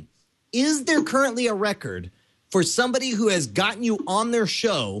 Dan, is there currently a record for somebody who has gotten you on their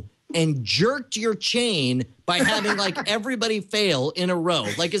show and jerked your chain by having like everybody fail in a row?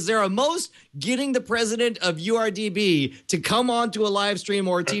 Like, is there a most getting the president of URDB to come on to a live stream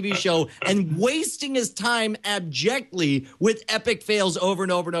or a TV show and wasting his time abjectly with epic fails over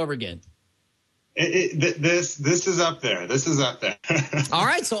and over and over again? This is up there. This is up there. All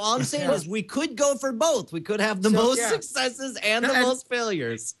right, so all I'm saying is we could go for both. We could have the most successes and the most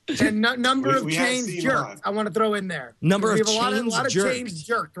failures. And number of chains jerked, I want to throw in there. Number of we have chains a lot of jerked. chains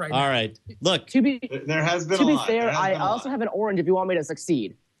jerked right now. All right, look. There has been to a be lot. fair, I also have an orange if you want me to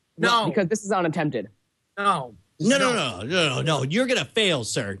succeed. No. Because this is unattempted. No. No. You're going to fail,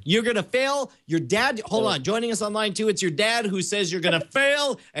 sir. You're going to fail. Your dad, hold on, joining us online too, it's your dad who says you're going to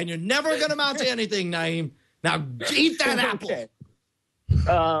fail and you're never going to amount to anything, Naeem. Now, eat that apple.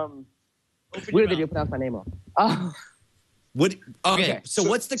 Weird that you pronounce my name wrong. Okay, so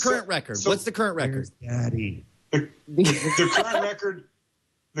what's the current record? What's the current record? Daddy. The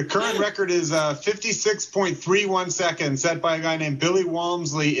current record is 56.31 seconds, set by a guy named Billy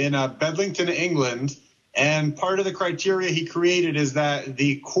Walmsley in Bedlington, England. And part of the criteria he created is that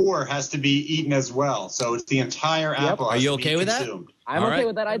the core has to be eaten as well. So it's the entire apple. Are you okay with that? I'm okay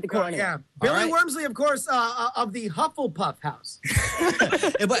with that. I had the core. Yeah. Billy Wormsley, of course, of the Hufflepuff house.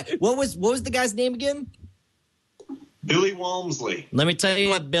 But what was the guy's name again? Billy Walmsley. Let me tell you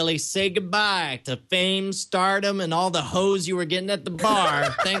what, Billy. Say goodbye to fame, stardom, and all the hoes you were getting at the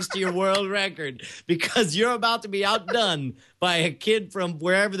bar thanks to your world record, because you're about to be outdone by a kid from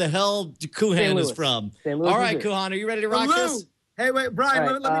wherever the hell Kuhan is from. All right, Kuhan, are you ready to rock this? Hey, wait, Brian,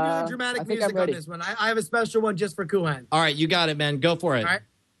 right, let me do the dramatic music on this one. I have a special one just for Kuhan. All right, you got it, man. Go for it. All right.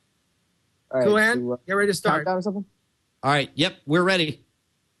 Kuhan, get ready to start. Countdown or something? All right, yep, we're ready.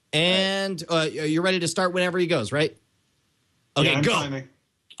 And you're ready to start whenever he goes, right? Okay, yeah, go. Timing.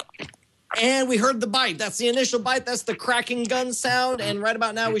 And we heard the bite. That's the initial bite. That's the cracking gun sound. And right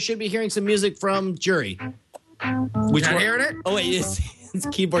about now, we should be hearing some music from Jury. Which one? Hearing it? Oh, wait, it's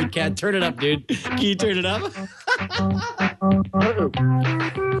Keyboard Cat. Turn it up, dude. Can you turn it up?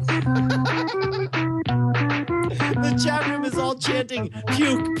 The chat room is all chanting,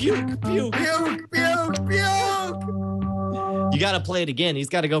 puke, puke, puke. Puke, puke, puke. You got to play it again. He's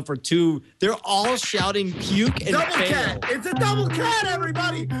got to go for two. They're all shouting puke and double fail. Cat. It's a double cat,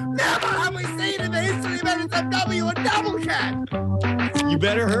 everybody. Never have we seen in the history of NSFW a double cat. You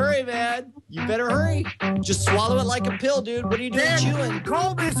better hurry, man. You better hurry. Just swallow it like a pill, dude. What are you doing chewing?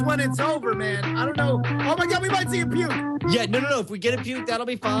 Call this when it's over, man. I don't know. Oh, my God, we might see a puke. Yeah, no. If we get a puke, that'll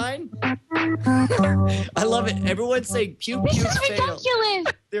be fine. I love it. Everyone's saying puke, puke, This is fail.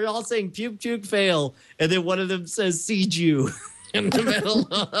 ridiculous. They're all saying puke, puke, fail. And then one of them says Jew in the middle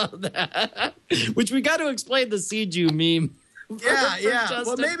of that. Which we got to explain the Jew meme. Yeah.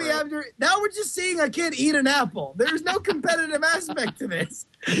 Well, maybe after now we're just seeing a kid eat an apple. There's no competitive aspect to this.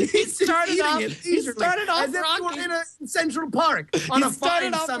 He started off as if rocking. we were in a Central Park on a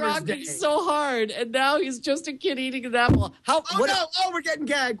fine summer's day. So hard, and now he's just a kid eating an apple. We're getting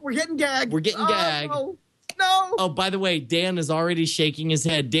gagged. We're getting gagged. No. Oh, by the way, Dan is already shaking his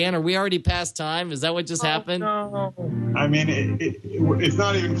head. Dan, are we already past time? Is that what just happened? No. I mean, it's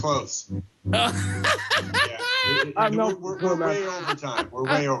not even close. We're way over time. We're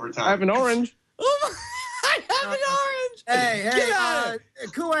way over time. I have an orange. I orange. Hey,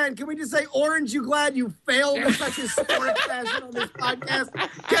 Kuan, can we just say, Orange, you glad you failed in such historic fashion on this podcast?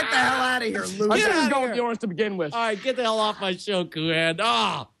 Get the hell out of here, loser. I should have gone with the orange to begin with. All right, get the hell off my show, Kuan.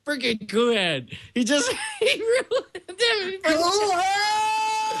 Oh, freaking Kuan. He ruined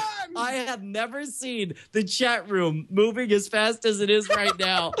I have never seen the chat room moving as fast as it is right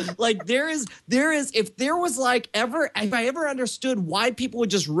now. Like there is, if there was like if I ever understood why people would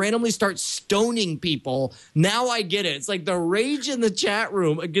just randomly start stoning people, now I get it. It's like the rage in the chat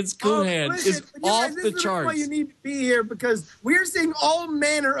room against Kuhan is off the charts. This is why you need to be here, because we're seeing all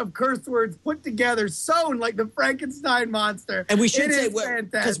manner of curse words put together, sewn like the Frankenstein monster. And we should say,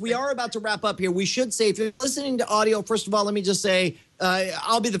 because we are about to wrap up here, we should say, if you're listening to audio, first of all, let me just say,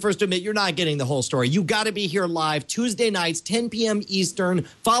 I'll be the first to admit you're not getting the whole story. You got to be here live Tuesday nights, 10 p.m. Eastern.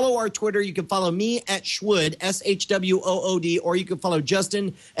 Follow our Twitter. You can follow me at Shwood, SHWOOD, or you can follow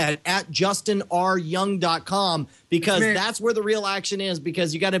Justin at JustinRYoung.com, because that's where the real action is,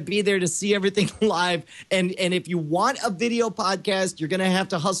 because you got to be there to see everything live. And if you want a video podcast, you're going to have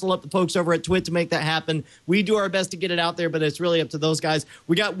to hustle up the folks over at TWiT to make that happen. We do our best to get it out there, but it's really up to those guys.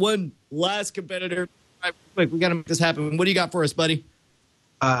 We got one last competitor. Right, quick, we got to make this happen. What do you got for us, buddy?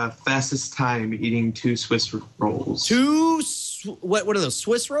 Fastest time eating 2 Swiss rolls. What are those,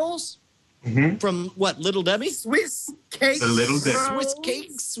 Swiss rolls? Mm-hmm. From what, Little Debbie? Swiss cakes. The Little Debbie. Swiss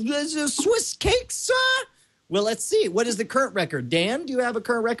cakes? Swiss cakes? Well, let's see. What is the current record? Dan, do you have a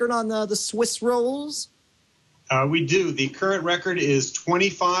current record on the Swiss rolls? We do. The current record is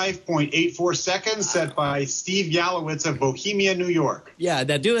 25.84 seconds, set by Steve Yalowitz of Bohemia, New York. Yeah,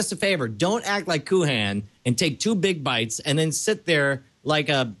 now do us a favor. Don't act like Kuhan and take 2 big bites and then sit there like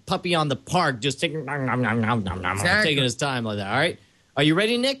a puppy on the park, just taking his time like that, all right? Are you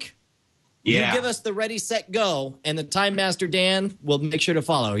ready, Nick? Yeah. You give us the ready, set, go, and the Time Master Dan will make sure to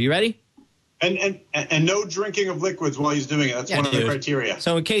follow. Are you ready? And no drinking of liquids while he's doing it. That's one of the criteria.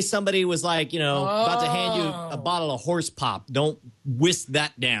 So in case somebody was like, about to hand you a bottle of horse pop, don't whisk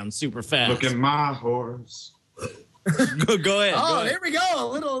that down super fast. Look at my horse. Go ahead. Oh, here we go. A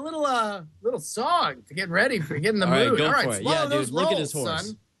little song to get ready for getting the mood. Go all right, for it. Yeah, dude, look at his horse.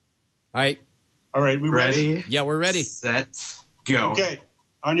 Son. All right. We ready? Yeah, we're ready. Set, go. Okay.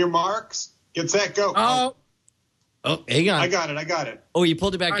 On your marks, get set, go. Oh, hang on. I got it. Oh, you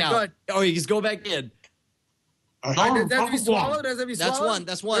pulled it back out. Good. Oh, you just go back in. Does that have to be swallowed? That's one.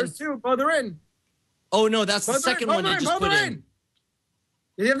 That's one. There's 2. Both are in. Oh, no, that's the second one you just put in.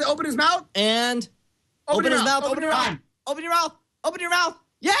 Did he have to open his mouth? And open his mouth. Open your mouth. Open your mouth. Open your mouth.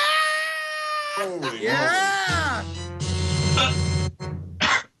 Yeah! Yeah!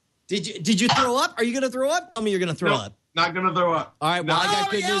 Did you throw up? Are you going to throw up? Tell me you're going to throw up. Not going to throw up. All right, well, I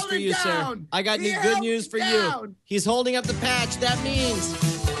got good news for you, sir. I got good news for you. He's holding up the patch. That means,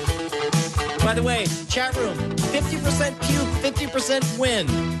 by the way, chat room, 50% puke, 50% win.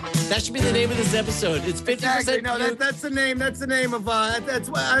 That should be the name of this episode. It's 50% Exactly. No, puke. that's the name. That's the name of that's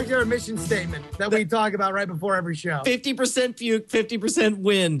our mission statement that we talk about right before every show. 50% puke, 50%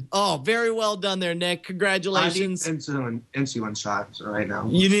 win. Oh, very well done there, Nick. Congratulations. I need insulin shots right now.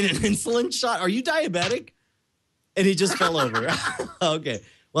 You need an insulin shot? Are you diabetic? And he just fell over. Okay.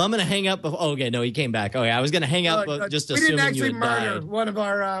 Well, I'm going to hang up. Okay, no, he came back. Okay, I was going to hang up, just we assuming didn't actually you had murder died. one of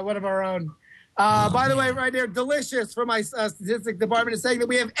our own. By the way, right there, Delicious from my statistics department is saying that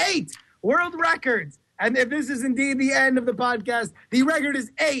we have 8 world records. And if this is indeed the end of the podcast, the record is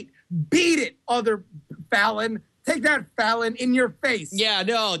 8. Beat it, other Fallon. Take that, Fallon, in your face. Yeah,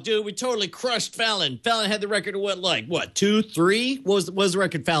 no, dude, we totally crushed Fallon. Fallon had the record of what, 2, 3? What was the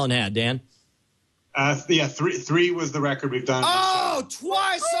record Fallon had, Dan? Three was the record we've done. Oh,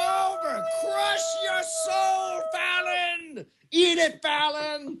 twice over. Crush your soul, Fallon. Eat it,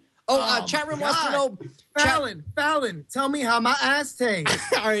 Fallon. Chat room wants to know. Fallon, tell me how my ass tastes.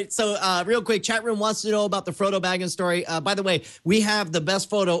 All right, so real quick, chat room wants to know about the Frodo Baggins story. By the way, we have the best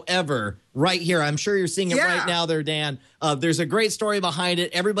photo ever right here. I'm sure you're seeing it right now there, Dan. There's a great story behind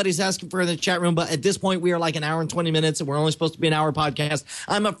it. Everybody's asking for it in the chat room, but at this point, we are like an hour and 20 minutes, and we're only supposed to be an hour podcast.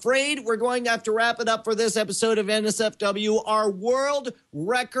 I'm afraid we're going to have to wrap it up for this episode of NSFW, our world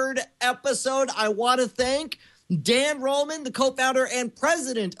record episode. I want to thank Dan Roman, the co-founder and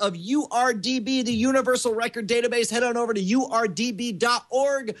president of URDB, the Universal Record Database. Head on over to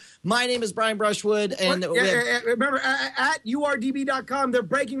urdb.org. My name is Brian Brushwood. And remember, at urdb.com, they're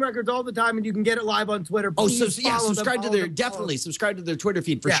breaking records all the time, and you can get it live on Twitter. Subscribe to their Twitter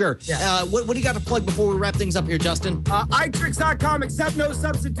feed for sure. Yeah. What do you got to plug before we wrap things up here, Justin? iTricks.com, accept no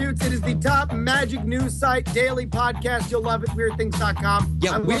substitutes. It is the top magic news site, daily podcast. You'll love it. WeirdThings.com.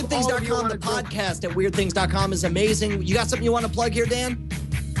 Yeah, WeirdThings.com, the podcast at WeirdThings.com is amazing. You got something you want to plug here, Dan?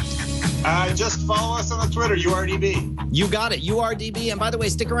 Just follow us on the Twitter, URDB. You got it, URDB. And by the way,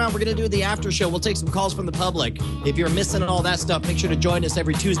 stick around. We're going to do the after show. We'll take some calls from the public. If you're missing all that stuff, make sure to join us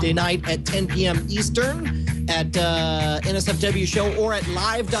every Tuesday night at 10 p.m. Eastern at NSFW Show or at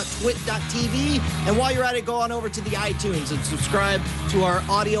live.twit.tv. And while you're at it, go on over to the iTunes and subscribe to our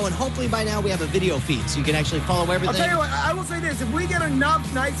audio. And hopefully by now we have a video feed so you can actually follow everything. I'll tell you what, I will say this. If we get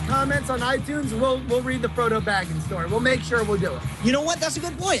enough nice comments on iTunes, we'll read the Frodo Baggins story. We'll make sure we'll do it. You know what? That's a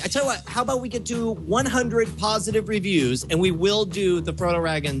good point. I tell you what, how about we get to 100 positive reviews and we will do the Frodo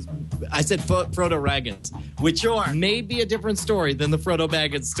Baggins. I said Frodo Baggins, which may be a different story than the Frodo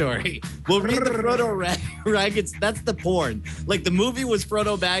Baggins story. We'll read the Frodo Baggins. That's the porn. Like the movie was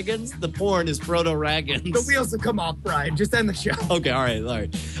Frodo Baggins, the porn is Frodo Baggins. The wheels will come off, Brian. Just end the show. Okay, all right.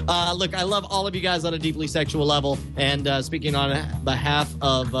 Look, I love all of you guys on a deeply sexual level. And speaking on behalf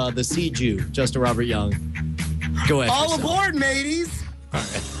of the Sea Jew, Justin Robert Young, go ahead. All aboard, mateys. All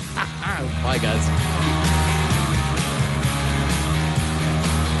right. Bye, guys.